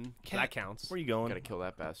a kitten. So that counts. Where are you going? Gotta kill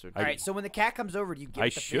that bastard. All right. So when the cat comes over, do you give I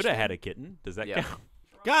it the should fish have had then? a kitten. Does that Yeah. count?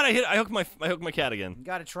 God, I hooked my cat again. You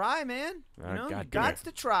gotta try, man. You Ah, know, God, you come here. got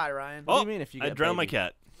to try, Ryan. What do Oh, you mean if you I get a drowned my baby?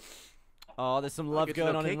 cat. Oh, there's some love Good to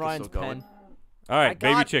going know on in cake is Ryan's still going. pen. All I right,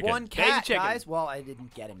 baby got chicken. one cat, chicken. guys. Well, I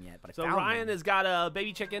didn't get him yet, but I So found Ryan one. has got a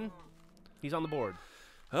baby chicken. He's on the board.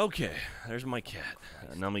 Okay, there's my cat.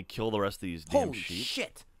 Now let me kill the rest of these damn Holy sheep.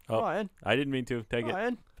 shit! Oh, Ryan. I didn't mean to. Take it.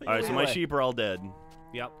 Ryan. All right, so my away. sheep are all dead.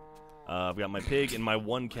 Yep. I've got my pig and my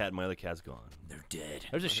one cat. My other cat's gone. They're dead.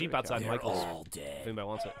 There's a sheep outside They're Michael's. all If dead. anybody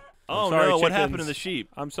wants it. Oh sorry, no! What happened to chickens. the sheep?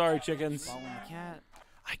 I'm sorry, chickens. Following the cat.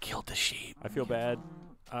 I killed the sheep. I feel bad.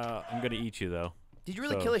 I'm gonna eat you though. Did you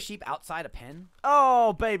really So- kill a sheep outside a pen?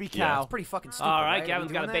 Oh, baby Yeah. cow. That's pretty fucking stupid. All right, right?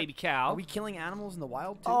 Gavin's got a baby cow. Are we killing animals in the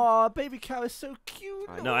wild too? Oh, baby cow is so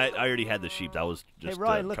cute. No, I already had the sheep. That was just Hey,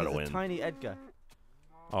 Ryan, to look, try to it's win. a tiny Edgar.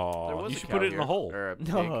 There Oh, was you a should cow put it in here, the hole. or a pig.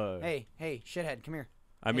 No. Hey, shithead, come here.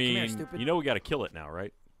 I Hey, come here, mean, stupid. you know we got to kill it now,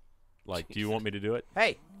 right? Like, do you want me to do it?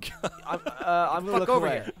 Hey, I'm gonna fuck look over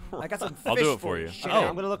away. here. I got some I'll fish do it for you. you. Shithead. Oh,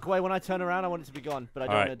 I'm gonna look away. When I turn around, I want it to be gone, but I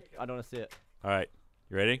don't. All right. Wanna, I don't want to see it. All right,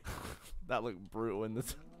 you ready? That looked brutal in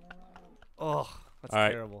this. Oh, that's All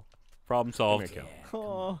right. terrible. Problem solved. Come here,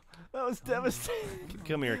 Oh, that was devastating.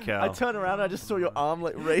 Come here, I cow. turned around, and I just saw your arm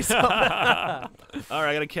like raise up. All right,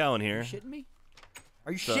 I got a cow in Are here. you shitting me?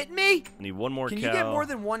 Are you So- shitting me? I need one more Can cow. you get more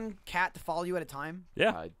than one cat to follow you at a time?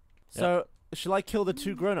 Yeah. So, shall I kill the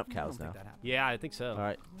two grown-up I cows don't now? think that happens. Yeah, I think so. All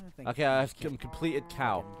right. I think Okay, you I just have can't- completed you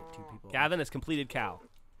cow. can get two people. Gavin has completed cow.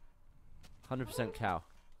 100% cow.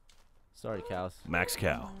 Sorry, cows. Max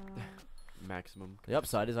cow. Maximum. The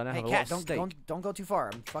upside is I now Hey, have a lot cat, of don't, steak. don't go too far.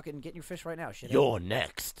 I'm fucking getting your fish right now. Shit.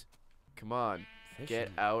 next. Come on.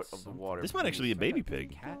 Get out of the water. This might actually be a baby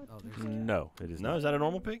pig. Cat? Oh, there's a cat. No, it is No, not. is that a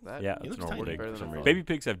normal pig? That, Yeah, He it's a looks normal tiny. pig Better for than some I reason. thought. Baby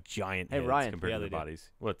pigs have giant Hey, heads Ryan. compared Yeah, to they their do. bodies.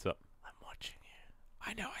 What's up? I'm watching you.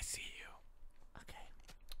 I know I see you. Okay.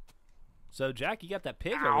 So Jack, you got that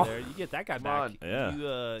pig Ow. over there. You get that guy Come back. on.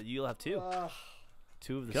 Yeah. You'll have two.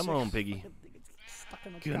 Two of the Come six. on, piggy. Stuck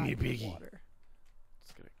in the Come here, goddamn piggy. water.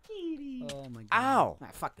 It's gonna- Oh my god. Ow. Nah,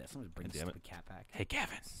 fuck this. I'm just bringing God the damn it. stupid cat back. Hey,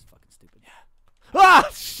 Gavin. This is fucking stupid. Ah,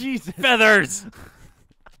 Jesus. Feathers.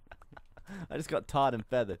 I just got tarred and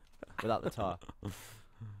feathered without the tar.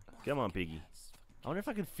 Come on, piggy. I wonder if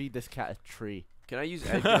I can feed this cat a tree. Can I use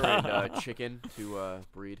Edgar and chicken to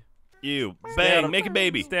breed? You. out Bang. of- Make a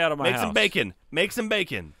baby. Stay out of my Make house. some bacon. Make some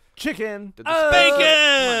bacon. Chicken. Did Bacon!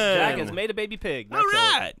 Jack has made a baby pig. All Not killed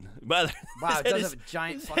it. right. But Wow, it his head does is- have a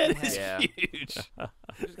giant his fucking head is head. Yeah. huge. That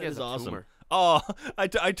is awesome. Oh, I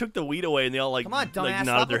took the weed away and they all like, Come on, dumbass, like stop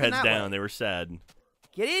nodded their looking heads that down. way. They were sad.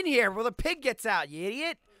 Get in here before the pig gets out, you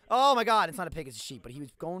idiot. Oh my god, it's not a pig, it's a sheep, but he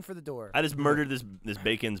was going for the door. I just murdered this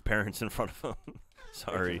bacon's parents in front of him.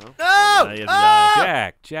 Sorry. Bacon, No! Now you have to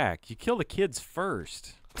die. Jack, you kill the kids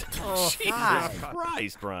first. Oh, Jesus God.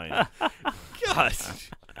 Christ, Ryan. God.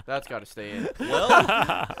 That's got to stay in. Well,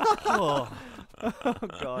 Oh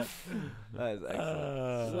god. That is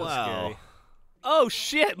excellent. wow. scary. Oh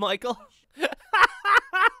shit, Michael.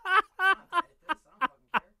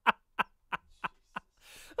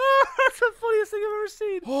 That's the funniest thing I've ever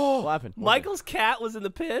seen. What happened? Michael's cat was in the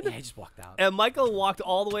pen, Yeah, he just walked out. and Michael walked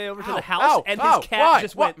all the way over to Ow, the house, ow, and ow, his cat why?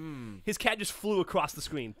 just What? went. His cat just flew across the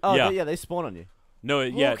screen. Oh, Yeah. yeah, they spawn on you. No,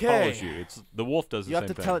 yeah, Okay. it follows you. It's the wolf does the You have same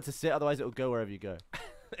to thing. tell it to sit, otherwise it will go wherever you go.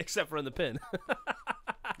 Except for in the pin.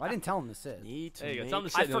 I didn't tell him to sit. Need to There you go. make Tell him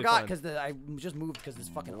to I sit. and he'll forgot climb. because I just moved because this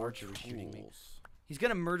fucking archer was shooting me. tools. He's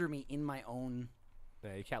gonna murder me in my own.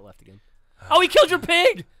 Yeah, your cat left again. Oh, he killed your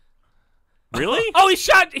pig! Really? Oh, he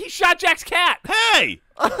shot Jack's cat! Hey!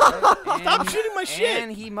 Stop shooting my shit.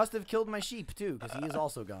 And he must have killed my sheep too, because he is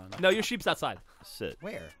also gone. No, your sheep's outside. Sit.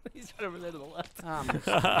 Where? He's right over there to the left. I'm gonna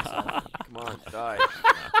shoot myself. Come on, die.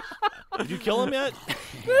 Did you kill him yet?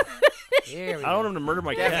 Here we I don't want go. him to murder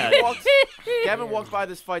my Gavin cat. Gavin walked by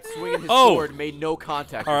this fight swinging his Oh. sword, made no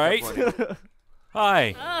contact. All and right. kept running.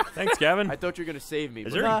 Hi. Thanks, Gavin. I thought you were gonna save me.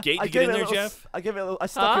 Is but there a gate to get in there, Jeff? I gave it a little. I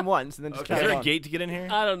stuck him once and then just Okay. Is carried there a on. gate to get in here?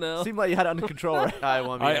 I don't know. Seemed like you had it under control, right? I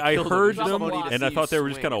killed him. heard There's them, somebody to and see I you thought they were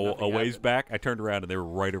just swing kind and of a nothing ways happened. back. I turned around and they were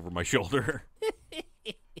right over my shoulder.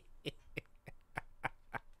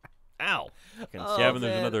 Ow. Oh, Gavin,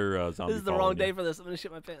 there's man. another zombie. This is the following wrong day you. for this. I'm gonna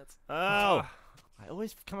shit my pants. Oh. I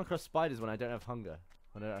always come across spiders when I don't have hunger.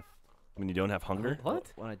 When I, When you don't have hunger?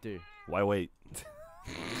 What? when I do. Why wait?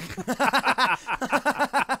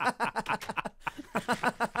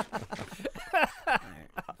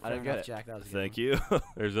 Fuck, Jack. That was a good Thank one. you.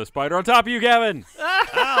 There's a spider on top of you, Gavin.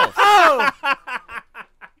 Ow!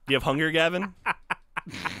 Do you have hunger, Gavin?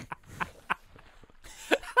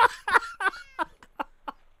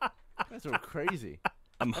 That's all crazy.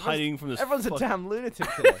 I'm hiding from this. Everyone's a fuck- damn lunatic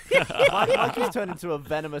today. Mikey's turned into a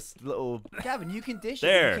venomous little. Gavin, you can dish it.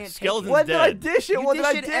 There, You can't skeleton's take When did I dead. dish it. it? You What did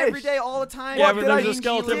dish I it dish? every day, all the time. Gavin, What there's a dingy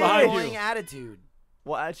skeleton little behind you. annoying attitude.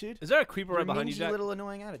 What attitude? Is there a creeper You're right behind you, mingy Jack? little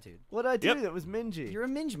annoying attitude. What did I do Yep. that was mingy? You're a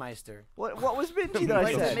mingemeister. What was mingy that I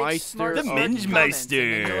Like, said? that makes smart, The snarky Mingemeister. comments, and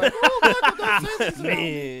then you're like, oh, Michael, don't say this about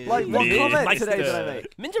me. Like, what comment Meister. today did I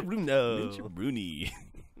make? Minjaruno. Rooney.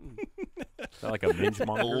 Is that like a minge Old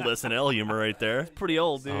monger? SNL humor right there. Pretty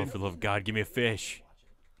old, dude. Oh, for the love of God, give me a fish.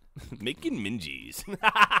 Making mingies.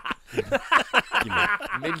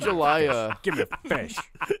 Minjalaya. Give me a fish.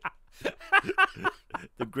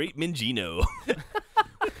 The great Mingino.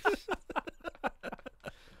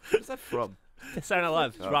 Where's that from? Saturday Night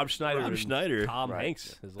Live. It's Rob Schneider. Rob and Schneider. Tom Right.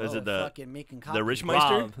 Hanks. As Is well. it the Fucking making the copies.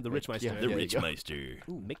 Richmeister? Rob, the Richmeister. Yeah, The there you go. Richmeister.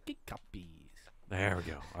 Ooh, making copies. There we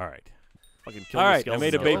go. All right. Fucking kill All the right, I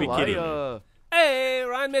made a skeleton. baby kitty. Hey,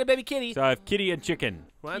 Ryan made a baby kitty. So I have kitty and chicken.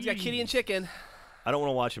 Ryan's got kitty and chicken. I don't want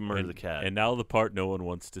to watch him murder the cat. And now the part no one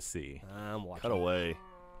wants to see. I'm watching. Cut away.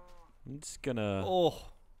 I'm just gonna. Oh,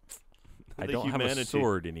 I the don't have a humanity.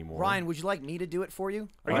 sword anymore. Ryan, would you like me to do it for you?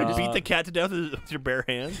 Are you going to beat Uh, the cat to death with your bare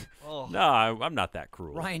hands? oh. No, I'm not that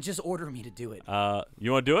cruel. Ryan, just order me to do it.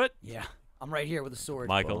 You want to do it, Yeah, I'm right here with a sword.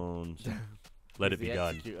 Michael? Bones. Let it be The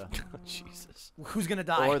done. executor. Jesus. Who's gonna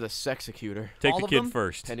die? Or the sexecutor, Take All the of kid them?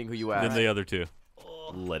 first, depending who you then ask. the other two.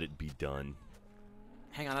 Let it be done.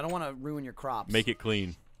 Hang on, I don't want to ruin your crops. Make it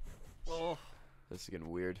clean. Oh. This is getting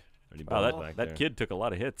weird. Already Wow, bones back that there. kid took a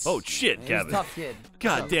lot of hits. Oh, shit, He's a Gavin. tough kid.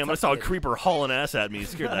 God damn, I Tough saw a kid. creeper hauling ass at me. It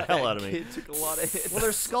scared the hell out of me. Kid took a lot of hits. Well,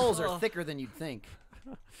 their skulls are thicker than you'd think.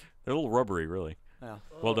 They're a little rubbery, really. Yeah.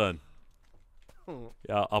 Well done.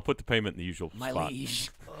 Yeah, I'll put the payment in the usual My spot. liege.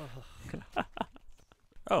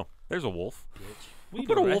 Oh, there's a wolf. We Who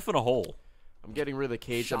put a wolf in a hole? I'm getting rid of the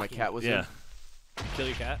cage that my Shocking. cat was Yeah. Kill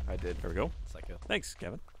your cat. in. I did. There we go. Psycho. Thanks,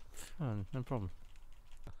 Kevin. Oh, no problem.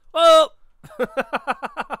 Oh!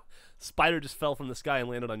 Spider just fell from the sky and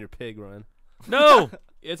landed on your pig, Ryan. No.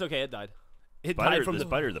 It's okay. It died. It Spider, died from the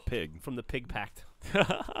spider, the pig. from the pig pact.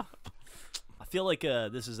 I feel like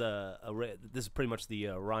this is this is pretty much the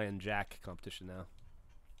Ryan Jack competition now.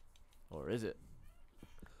 Or is it?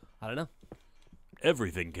 I don't know.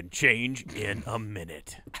 Everything can change in a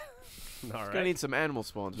minute. All Gonna right. need some animal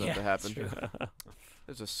spawns for that to that's happen. true.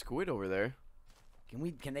 There's a squid over there.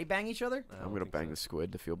 Can they bang each other? I'm gonna bang the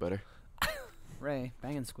squid to feel better. Ray,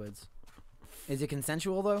 banging squids. Is it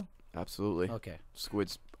consensual though? Absolutely. Okay.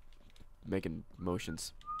 Squid's making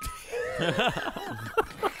motions.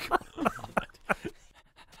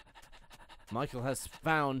 Michael has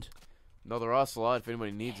found. Another ocelot if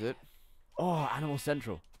anybody needs it. Oh, Animal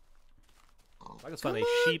Central. Michael's found a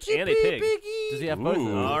sheep and a pig. Does he have both of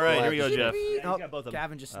them? All right, here we go, Actually, Jeff. Yeah, he's got both of them.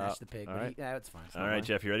 Gavin just snatched the pig. all But right. yeah, it's fine. It's All not right, mine.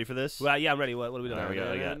 Jeff, you ready for this? Well, yeah, I'm ready. What are we doing? All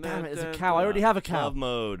right, we got. Damn it, there's a cow. I already have a cow. Love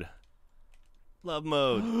mode. Love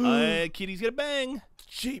mode. Kitty's gonna bang.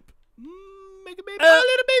 Sheep. Make a baby. Oh,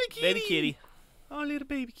 little baby kitty. Baby kitty. Oh, little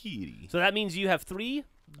baby kitty. So that means you have 3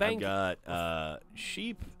 bang. I've got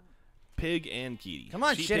sheep, pig, and kitty. Come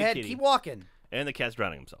on, Sheep, pig, shithead, kitty. keep walking. And the cat's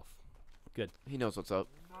drowning himself. He knows what's up.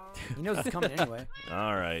 He knows it's coming anyway.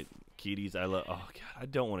 All right, kitties. I love. Oh God, I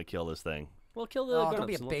don't want to kill this thing. Well, kill the Oh, grown-ups don't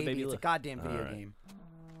be a and let the baby. It's a live. goddamn video All right. game.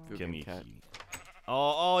 Good Give game, me a cat. kitty.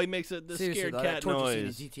 Oh, he makes the Seriously, scared though, cat that torture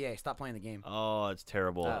noise. scene in GTA. Stop playing the game. Oh, it's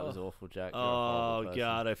terrible. That was awful, Jack. You're a Oh horrible person.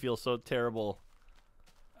 God, I feel so terrible.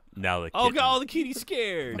 Now the Oh kitten. God, the kitty's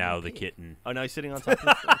scared. Now the kitten. Oh, now he's sitting on top. of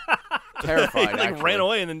the he Terrified. like actually. ran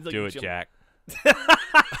away and then like, Do it, jumped. Jack.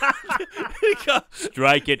 He got-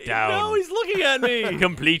 Strike it down. No, he's looking at me.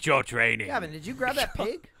 Complete your training. Gavin, did you grab that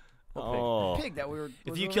pig? Oh, Pig that we were.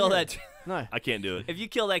 If was you over kill here. that, No. I can't do it. if you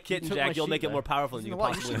kill that kitten, took my Jack, you'll make sheep, it more though. powerful than He's you in can the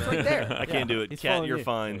water. possibly She's imagine. right there. I can't do it. He's Cat, following you're you.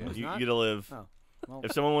 fine. He's You not? get to live. Oh. Well,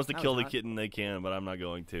 If someone wants to no, kill he's the not. kitten, they can, but I'm not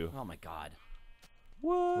going to. Oh my God.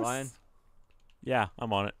 What? Ryan. Yeah,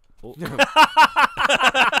 I'm on it. I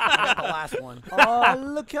got the last one. Oh,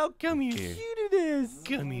 look how Come here. cute it is.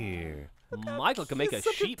 Come here. Michael can make a It's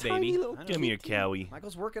such sheep tiny baby. little Come here, cowie.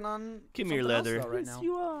 Michael's working on. Give me your something else, leather. though, right Yes, now.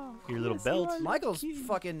 you are. Your little Yes, you belt. are, Michael's little kitty.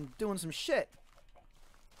 fucking doing some shit.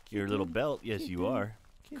 Your little belt. Yes, you are.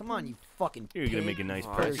 Come on, you fucking. You're gonna pig. make a nice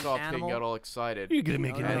Oh, I purse. saw a pig Animal. got all excited. You're gonna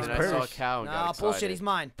make a No, nice And then I saw a purse. cow and got Nah, excited. bullshit. He's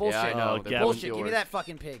mine. Bullshit. Yeah, I know. Oh, they're Gavin. both Bullshit. Give me yours. that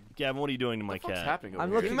fucking pig. Gavin, what are you doing to my What the fuck's cat? happening over I'm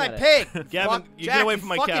here? looking Give me my at pig. Gavin, Fuck, you Jack, get away from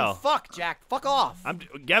my fucking cow. Fuck, Jack. Fuck off.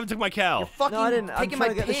 Gavin took my cow. You're fucking No, I didn't. I'm taking trying my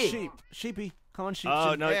to get the pig. sheep. Sheepy. Come on, sheep.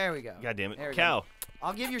 Oh sheep. no! There we go. God damn it, There we cow. go.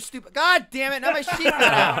 I'll give your stupid. God damn it! Now my sheep got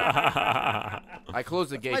out. I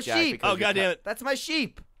closed the my gate, Jack. sheep. Because Oh god damn it! That's my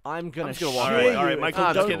sheep. I'm gonna just gonna show walk All away. you. right, if Michael.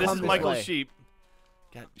 you don't Okay, this come is this Michael's way. sheep.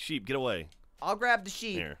 God, sheep, get away. I'll grab the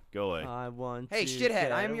sheep. Here, go away. I want Hey, to shithead!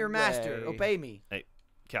 get I am your master. away. Obey me.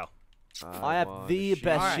 Cow. I have want the a sheep.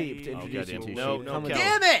 best Alright. sheep to Oh, introduce you goddamn. to. No, sheep. no Come with cow. me.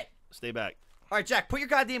 Damn it! Stay back. All right, Jack. Put your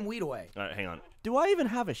goddamn weed away. All right, hang on. Do I even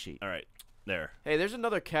have a sheep? All right, there. Hey, there's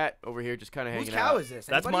another cat over here just kind of Whose hanging cow out. is this?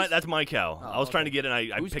 That's Anybody's? my cow. Oh, I was trying to okay. get in.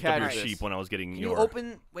 I Whose picked up cat your is sheep this? when I was getting Can your. you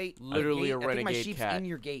open? Wait. Literally gate? a I think my renegade sheep's cat. in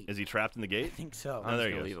your gate. Is he trapped in the I gate? think so. Oh, there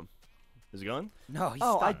he Gonna goes. leave him. Is he gone? No, he's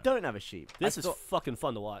Oh, I stuck. don't have a sheep. This I is thought, fucking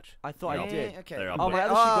fun to watch. I thought I Yeah. did. Okay. There, I'll Oh, put my it.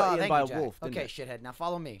 other sheep got eaten thank by you, a Jack. wolf, didn't Okay, it? shithead. Now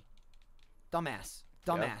follow me. Dumbass.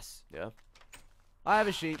 Dumbass. Yeah. I have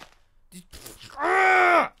a sheep.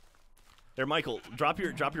 There, Michael. Drop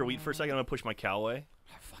your wheat for a second. I'm gonna push my cow away.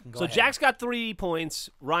 Fucking go So ahead. Jack's got 3 points.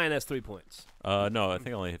 Ryan has 3 points. No, I think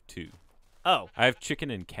I only have 2. Oh, I have chicken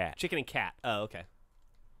and cat. chicken and cat. Oh, okay.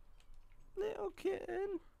 Little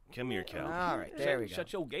kitten. Come here, cow. All right, there we go.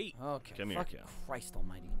 Shut your gate. Okay. Come here, Fucking cow. Christ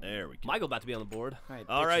Almighty. There we go. Michael about to be on the board.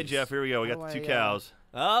 All right, bitches. Jeff. Here we go. We How got do the two I, cows.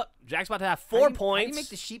 Oh, Jack's about to have How 4 do you points. make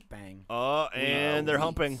the sheep bang? Oh, and they're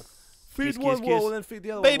humping. Feed Kiss, one kiss, wall kiss. and then feed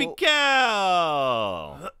the other Baby one.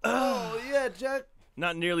 cow. Oh yeah, Jack.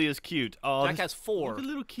 Not nearly as cute. Oh, Jack this- has 4. look at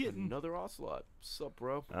little kitten. Another ocelot. Sup,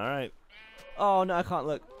 bro? All right. Oh no, I can't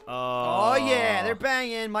look. Oh yeah, they're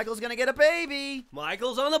banging. Michael's gonna get a baby.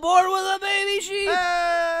 Michael's on the board with a baby sheep.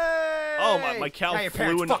 Hey! Oh, my cow Now your flew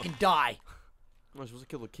parents in- fucking die. I was supposed to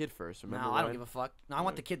kill the kid first. Remember? No, I don't Ryan? give a fuck. No, I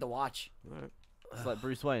want the kid to watch. Alright. It's like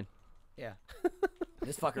Bruce Wayne. Yeah.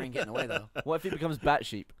 This fucker ain't getting away though. What if he becomes bat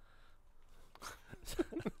sheep?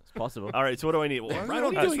 It's possible. All right. So what do I need? Well, Ryan,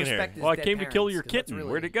 what are you doing in here? Disrespect his Well, I dead came to kill parents, your 'cause that's kitten. really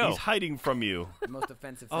Where'd it go? He's hiding from you. The most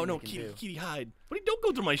offensive thing Oh no, you can kitty, do. kitty, hide. What? Don't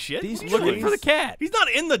go through my shit. These What are you Looking doing? for the cat. He's not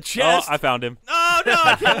in the Oh, chest. I found him. Oh no!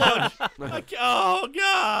 I can't watch. Oh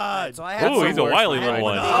god! So I have Ooh, some he's a words. wily I have little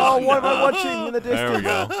one. Oh, what am I watching in the distance? There we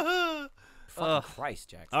go. Fucking Christ,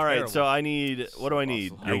 Jack. All right, so I need. What do I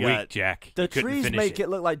need? awesome. I You're got. weak, Jack. The You couldn't trees finish make it. it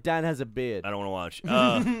look like Dan has a beard. I don't want to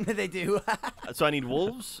watch. They do. So I need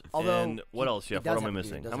wolves. Although and what else, he Jeff? does What am I have a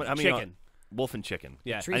missing? beard, How doesn't many? Chicken. Wolf and chicken.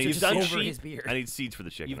 Yeah. Trees I are need just done over sheep. his beard. I need seeds for the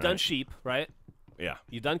chicken. You've right? done sheep, right? Yeah.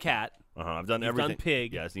 You've done cat. I've done You've everything. done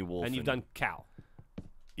pig. Yeah, I just need wolf. And you've done cow. Did I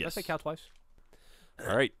Yes. say cow twice?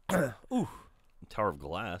 All right. Tower of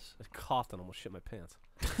Glass. I coughed and almost shit my pants.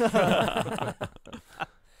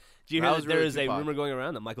 Do you That hear was that there really is a Tupac. rumor going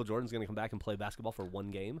around that Michael Jordan's going to come back and play basketball for 1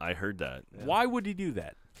 game? I heard that. Why would he do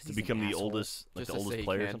that? To he's an become the asshole. oldest, like Just the to say oldest he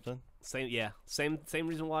player or can. something. Same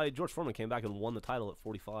reason why George Foreman came back and won the title at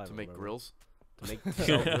 45. To or make whatever. grills. To make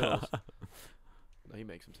sell grills. No, he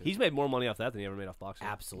makes them too. He's made more money off that than he ever made off boxing.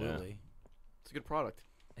 Absolutely. It's a good product.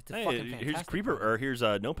 It's a Hey, fucking here's fantastic creeper, burger. or here's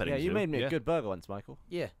no petting Yeah, you zoo. made me Yeah. a good burger once, Michael.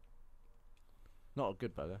 Yeah. Not a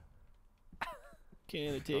good burger.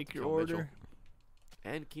 Can I take your Kill Mitchell. order?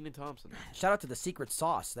 And Keenan Thompson. Shout out to the secret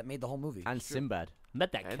sauce that made the whole movie. And Sinbad.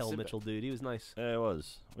 Met that And Kel Simba. Mitchell dude. He was nice. It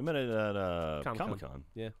was. We met it at Comic-Con. Comic-Con.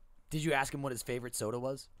 Did you ask him what his favorite soda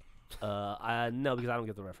was? No, because I don't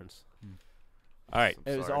get the reference. All right,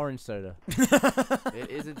 It was Sorry. orange soda. It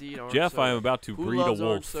is indeed orange Jeff, soda. I am about to Who breed a loves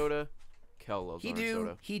orange wolf. soda? Kel loves He orange do.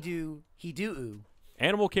 soda. He do. He do. Ooh.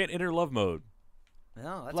 Animal can't enter love mode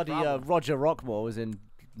No, that's Bloody a problem. Roger Rockmore was in.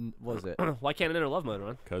 Was it? Why can't it enter love mode,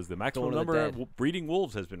 Ron? because the Dawn maximum of the number of Dead. breeding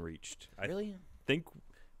wolves has been reached. I Really? think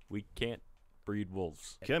we can't breed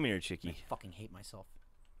wolves. Come here, I chickie. fucking hate myself.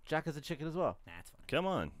 Jack has a chicken as well. Nah, it's fine. Come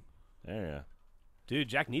on. There you go. Dude,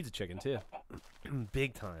 Jack needs a chicken too.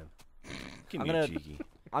 Big time. Give I'm me gonna- a cheeky.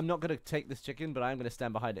 I'm not gonna take this chicken, but I'm gonna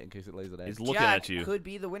stand behind it in case it lays an egg. He's looking Jack at you. could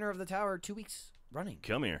be the winner of the tower 2 weeks running.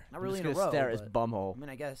 Come here. Not I'm really just in a gonna row. stare at his but, bumhole. I mean,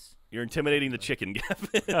 I guess. You're intimidating the chicken,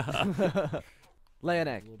 Gavin. Lay an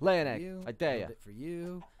egg. Lay an For egg. you, I dare little ya. bit for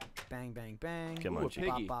you. Bang, bang, bang. Come Ooh, on, a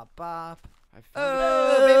chicken. piggy. Bop, bop, bop. I found it.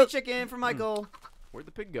 Oh, baby chicken for Michael. Where'd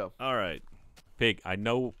the pig go? All right. Pig, I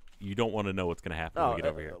know you don't want to know what's going to happen when we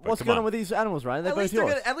get over here. but What's come going on. on with these animals, Ryan? They're At both least, they're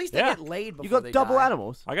yours. gonna, at least they Yeah. get laid before You got they double die.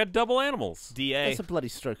 animals. I got double animals. DA. That's a bloody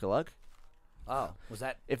stroke of luck. Oh, was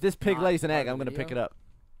that? If this pig Not lays an part egg, of I'm the gonna pick it video? up.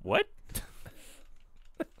 What?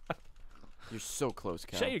 You're so close,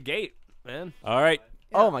 Cal. Shut your gate, man. All right.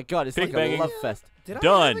 Oh my god, it's Pig like banging. a love fest. Did I have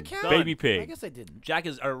Done. a cow? Baby I pig. guess I didn't. Jack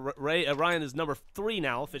is Ryan is number 3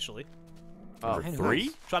 now officially. Number Ryan 3?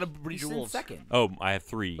 Woods. Try to breed He's your in wolves. second. Oh, I have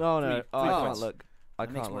 3. Oh no, Three I can't points. look. I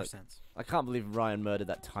That makes can't more look. sense. I can't believe Ryan murdered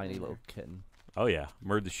that tiny little kitten. Oh, yeah.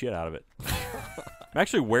 Murdered the shit out of it. I'm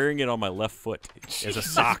actually wearing it on my left foot as a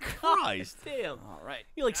sock. Christ, damn. All right.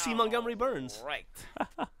 You're like C. Montgomery Burns. Right.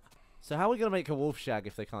 So how are we gonna make a wolf shag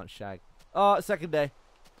if they can't shag? Second day.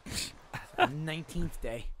 19th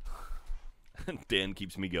day. Dan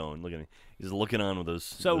keeps me going. Look at me. He's looking on with those.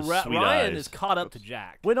 So those sweet Ryan eyes. is caught up to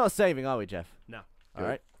Jack. We're not saving, are we, Jeff? No. All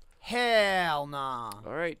right. Hell nah.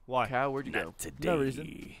 All right. Why? Cow, where'd you go? Not today. No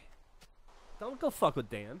reason. Don't go fuck with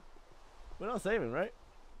Dan. We're not saving, right?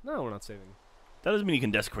 No, we're not saving. That doesn't mean you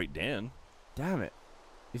can desecrate Dan. Damn it.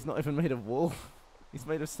 He's not even made of wool. He's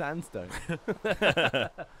made of sandstone. Trying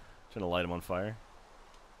to light him on fire.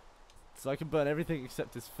 So I can burn everything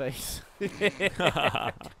except his face. You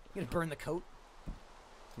gonna burn the coat?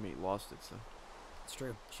 I mean, he lost it, so. It's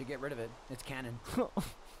true. Should get rid of it. It's canon. But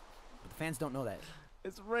the fans don't know that.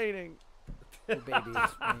 It's raining. Oh, baby.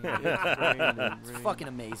 It's raining. It's fucking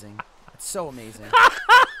amazing. It's so amazing.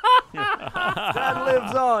 Dad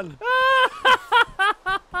lives on.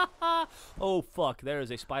 Oh fuck! There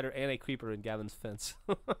is a spider and a creeper in Gavin's fence.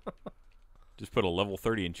 Just put a level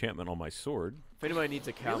 30 enchantment on my sword. If anybody needs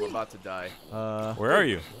a cow, I'm about to die. Where are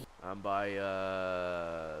you? I'm by,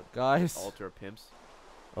 Guys, Altar of Pimps.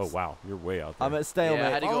 Oh, wow. You're way out there. I'm at Yeah, I stalemate.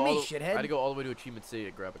 had to go Follow me, all the, shithead. I had to go all the way to Achievement City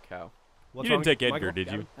to grab a cow. What's You wrong, didn't take Edgar, Michael? did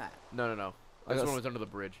you? Gavin? Ah, No, no, no. I This got one was under the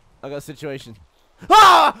bridge. I got a situation.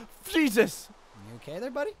 Ah! Jesus! you okay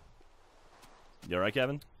there, buddy? You all right,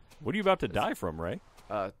 Kevin? What are you about to die from, Ray?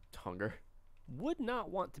 Hunger. Would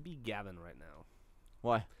not want to be Gavin right now.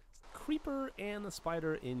 Why? Creeper and the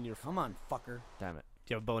spider in your. Come on, fucker. Damn it.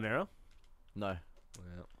 Do you have a bow and arrow? No.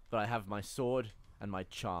 But I have my sword and my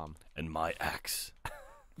charm. And my axe.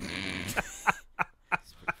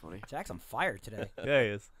 It's pretty funny. Jack's on fire today. Yeah, he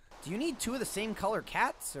is. Do you need two of the same color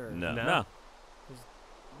cats, or No. No.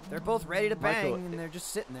 they're both ready to bang Michael, and they're just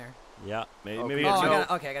sitting there? Yeah. Maybe, Oh, maybe, Oh, got I two,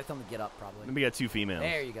 gotta, okay, I gotta tell them to get up, probably. maybe got two females.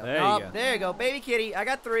 There you go. There you Nope, go. there you go, baby kitty. I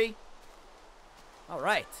got 3. All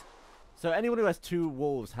right. So anyone who has 2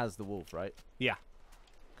 wolves has the wolf, right? Yeah.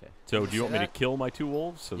 So do you want me to that? kill my 2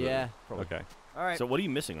 wolves? So that- Yeah, probably. Okay. All right. So what are you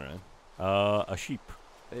missing, Ryan? A sheep.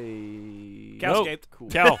 Hey. Cow Nope. escaped. Cool.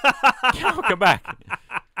 Cow. Cow, come back.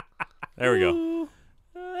 There we go.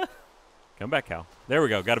 Come back, cow. There we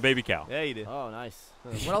go. Got a baby cow. Yeah, you did. Oh, nice.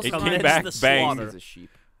 what else? It is came on back, the banged. slaughter. He's a sheep.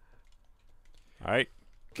 All right.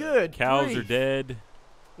 Good. Cows are grief. dead.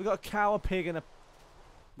 We got a cow, a pig, and a.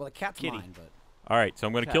 Well, the cat's Kitty. mine, but All right. So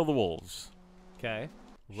I'm going to Cat. kill the wolves. Okay.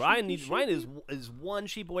 Ryan is one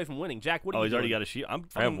sheep away from winning. Jack, what are Oh, you he's already doing? got a sheep.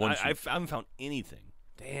 I have one I sheep. haven't found anything.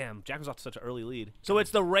 Damn, Jack was off to such an early lead. So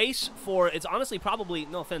it's the race for. It's honestly probably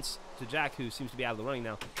no offense to Jack, who seems to be out of the running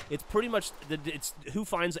now. It's pretty much it's who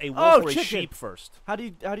finds a wolf or a chicken. sheep first. How do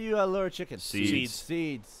you lure a chicken? Seeds.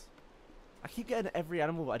 Seeds. I keep getting every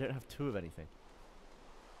animal, but I don't have 2 of anything.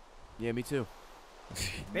 Yeah, me too.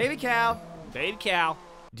 baby cow. Baby cow.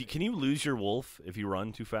 Can you lose your wolf if you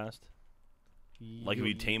run too fast? Like if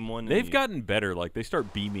you tame one? and They've you- gotten better. Like they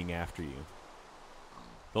start beaming after you.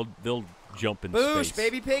 They'll jump in Boosh, space.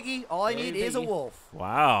 baby piggy. All I need Baby is a piggy. wolf.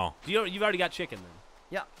 Wow. You've already got chicken then.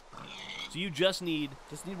 Yeah. So you just need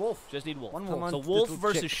wolf. wolf. One Come wolf. on, So wolf little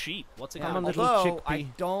versus chick. sheep. What's it Yeah, Come gonna on, be? little although I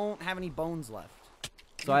chickpea. don't have any bones left.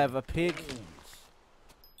 So I have a pig,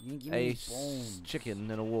 You can give a me s- bones. chicken,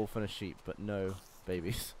 and a wolf and a sheep, but no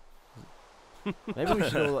babies. Maybe we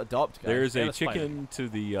should all adopt, guys. There's And a a spider. chicken to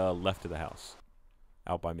the left of the house,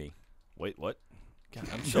 out by me. Wait, what? God,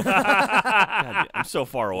 I'm so God, I'm so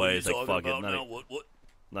far away. It's like fuck it.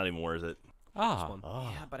 Not even worth it. Ah.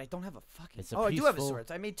 Yeah, but I don't have a fucking. It's a Oh, I do have a peaceful- sword.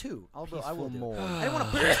 So I made 2. I will peaceful do. morn. I didn't want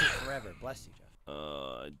to bless you forever. Bless you, Jeff.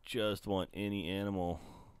 I just want any animal.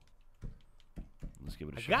 Let's give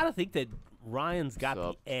it a I shot. gotta think that Ryan's got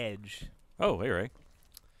What's the edge, Oh, hey Ray.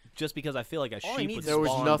 just because I feel like a All I sheep need would is There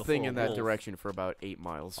was spawn nothing before in a that wolf. direction for about 8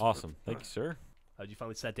 miles. Awesome. Thank you, sir. Did you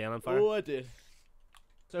finally set down on fire? I did.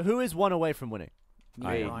 So who is 1 away from winning? Me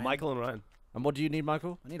I and am. Ryan. Michael and Ryan. And what do you need,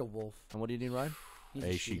 Michael? I need a wolf. And what do you need, Ryan? He's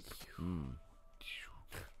A sheep.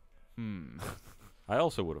 I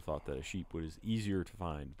also would have thought that a sheep was easier to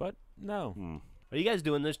find, but no. Hmm. Are you guys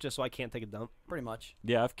doing this just so I can't take a dump? Pretty much.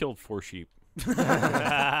 Yeah, I've killed 4 sheep.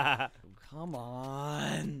 Come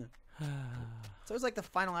on. So it was like the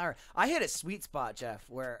final hour. I hit a sweet spot, Jeff,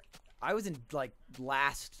 where I was in like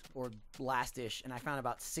last-ish, and I found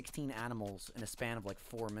about 16 animals in a span of like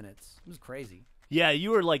 4 minutes. It was crazy. Yeah,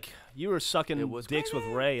 you were sucking It was dicks with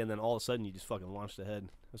Ray, and then all of a sudden you just fucking launched ahead.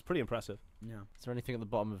 It was pretty impressive. Yeah. Is there anything at the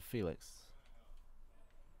bottom of Felix?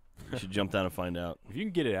 You should jump down and find out. If you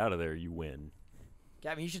can get it out of there, you win.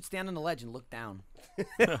 Gavin, you should stand on the ledge and look down.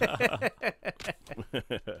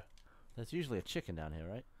 There's usually a chicken down here,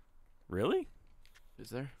 right? Really? Is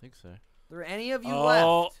there? I think so. Are there any of you Oh,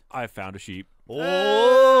 left? I found a sheep.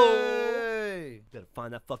 Oh! Hey! Gotta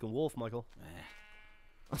find that fucking wolf, Michael.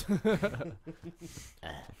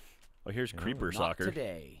 Oh, here's Creeper Not Soccer.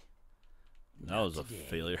 today. That was a today.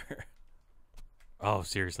 failure. Oh,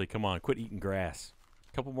 seriously, come on. Quit eating grass.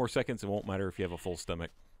 A couple more seconds, it won't matter if you have a full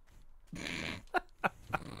stomach. God.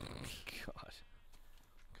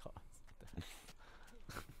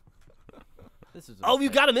 This is. Oh, you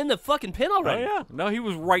got him in the fucking pin Oh, already. yeah. No, he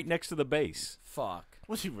was right next to the base. Fuck.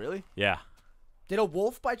 Was he really? Yeah. Did a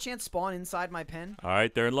wolf by chance spawn inside my pen? All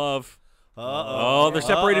right, they're in love. Uh-oh. Oh, they're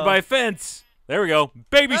separated by a fence. There we go.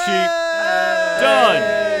 Baby sheep. Done.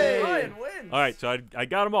 Ryan wins. All right, so I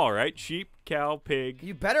got them all, right? Sheep, cow, pig,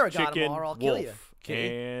 You better have got chicken, him all or I'll wolf. kill you.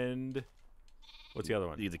 And what's the other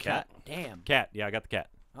one? You the cat? Damn. Cat. Yeah, I got the cat.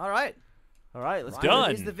 All right. All right, let's Ryan go.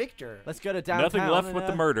 Done. is the victor. Let's go to downtown. Nothing left and, with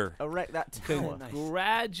the murder. Erect that tower. Nice.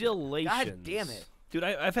 Congratulations. God damn it. Dude,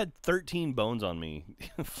 I've had 13 bones on me.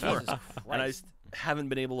 Jesus and I Christ. haven't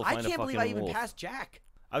been able to I find can't a fucking believe I even wolf. passed Jack.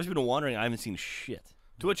 I've just been wandering. I haven't seen shit.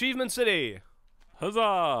 To Achievement City.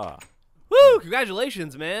 Huzzah! Woo!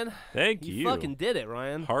 Congratulations, man. Thank You you. fucking did it,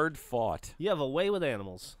 Ryan. Hard fought. You have a way with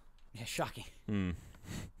animals. Yeah, shocking.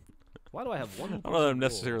 Why do I have one? I don't know that I'm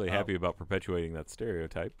necessarily happy about perpetuating that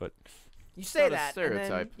stereotype, but You say not a that, and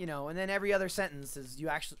stereotype. then, you know, and then every other sentence is you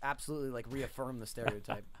actually absolutely like reaffirm the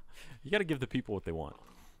stereotype. you got to give the people what they want.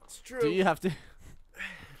 It's true. Do you have to?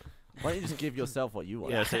 Why don't you just give yourself what you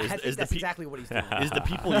want? Yeah, so I is think the that's exactly what he's doing. is the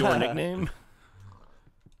people your nickname?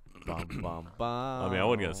 Bum, bum, bum, I mean, I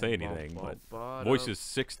wasn't going to say bum, anything, bum, but bum, voices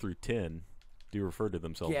 6 through 10 do refer to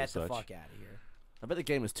themselves Get as the such. fuck out of here. I bet the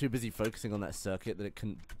game was too busy focusing on that circuit that it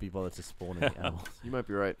couldn't be bothered to spawn any animals. You might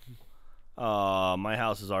be right. My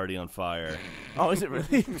house is already on fire. Oh, is it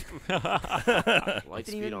really? I Light didn't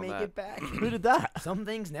speed even on make that. it back. Who did that? Some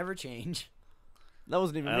things never change. That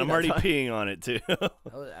wasn't even And me I'm that already time. peeing on it, too. Oh,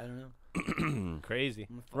 I don't know. Crazy.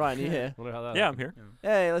 Ryan, you here? Wonder how that. Yeah, I'm here.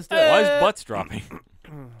 Hey, let's do it. Why is butts dropping?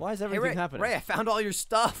 Why is Hey, everything Ray, happening? Ray, I found all your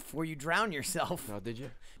stuff where you drown yourself. Oh, did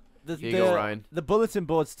you? The, Here you go, Ryan. The bulletin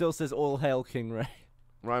board still says "All Hail King Ray."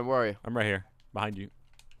 Ryan, where are you? I'm right here, behind you.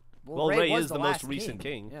 Well, Ray was is the most last recent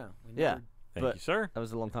king. Yeah. we Yeah. never- Thank But- you, sir. That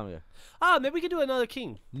was a long time ago. Ah, maybe we could do another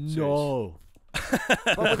king. No.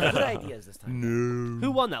 But with good ideas this time.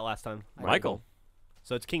 Who won that last time? Michael.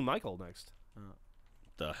 So it's King Michael next.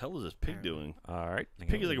 The hell is this pig doing? All right.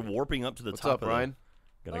 Pig is like warping up to the What's top up, of Ryan?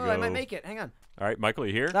 Gonna Oh, go. I might make it. Hang on. All right, Michael,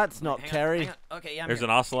 you here? That's not Hang on, Kerry. hang on. Okay, yeah, I'm There's here.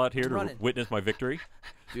 an ocelot here I'm to running. witness my victory.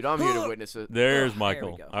 Dude, I'm here to witness it. There's There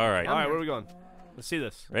Michael. we go. All right. All right, here. where are we going? Let's see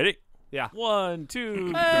this. Ready? Yeah. 1, 2, 3,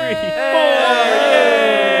 4.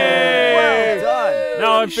 Well done.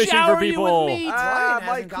 Now I'm fishing Shower for you people. with meat. Ryan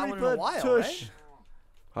my hasn't got one in a creeper while, tush. right?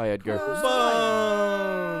 Hi, Edgar. Bones!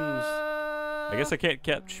 I guess I can't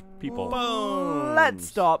catch people. Bones! Let's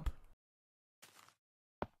stop.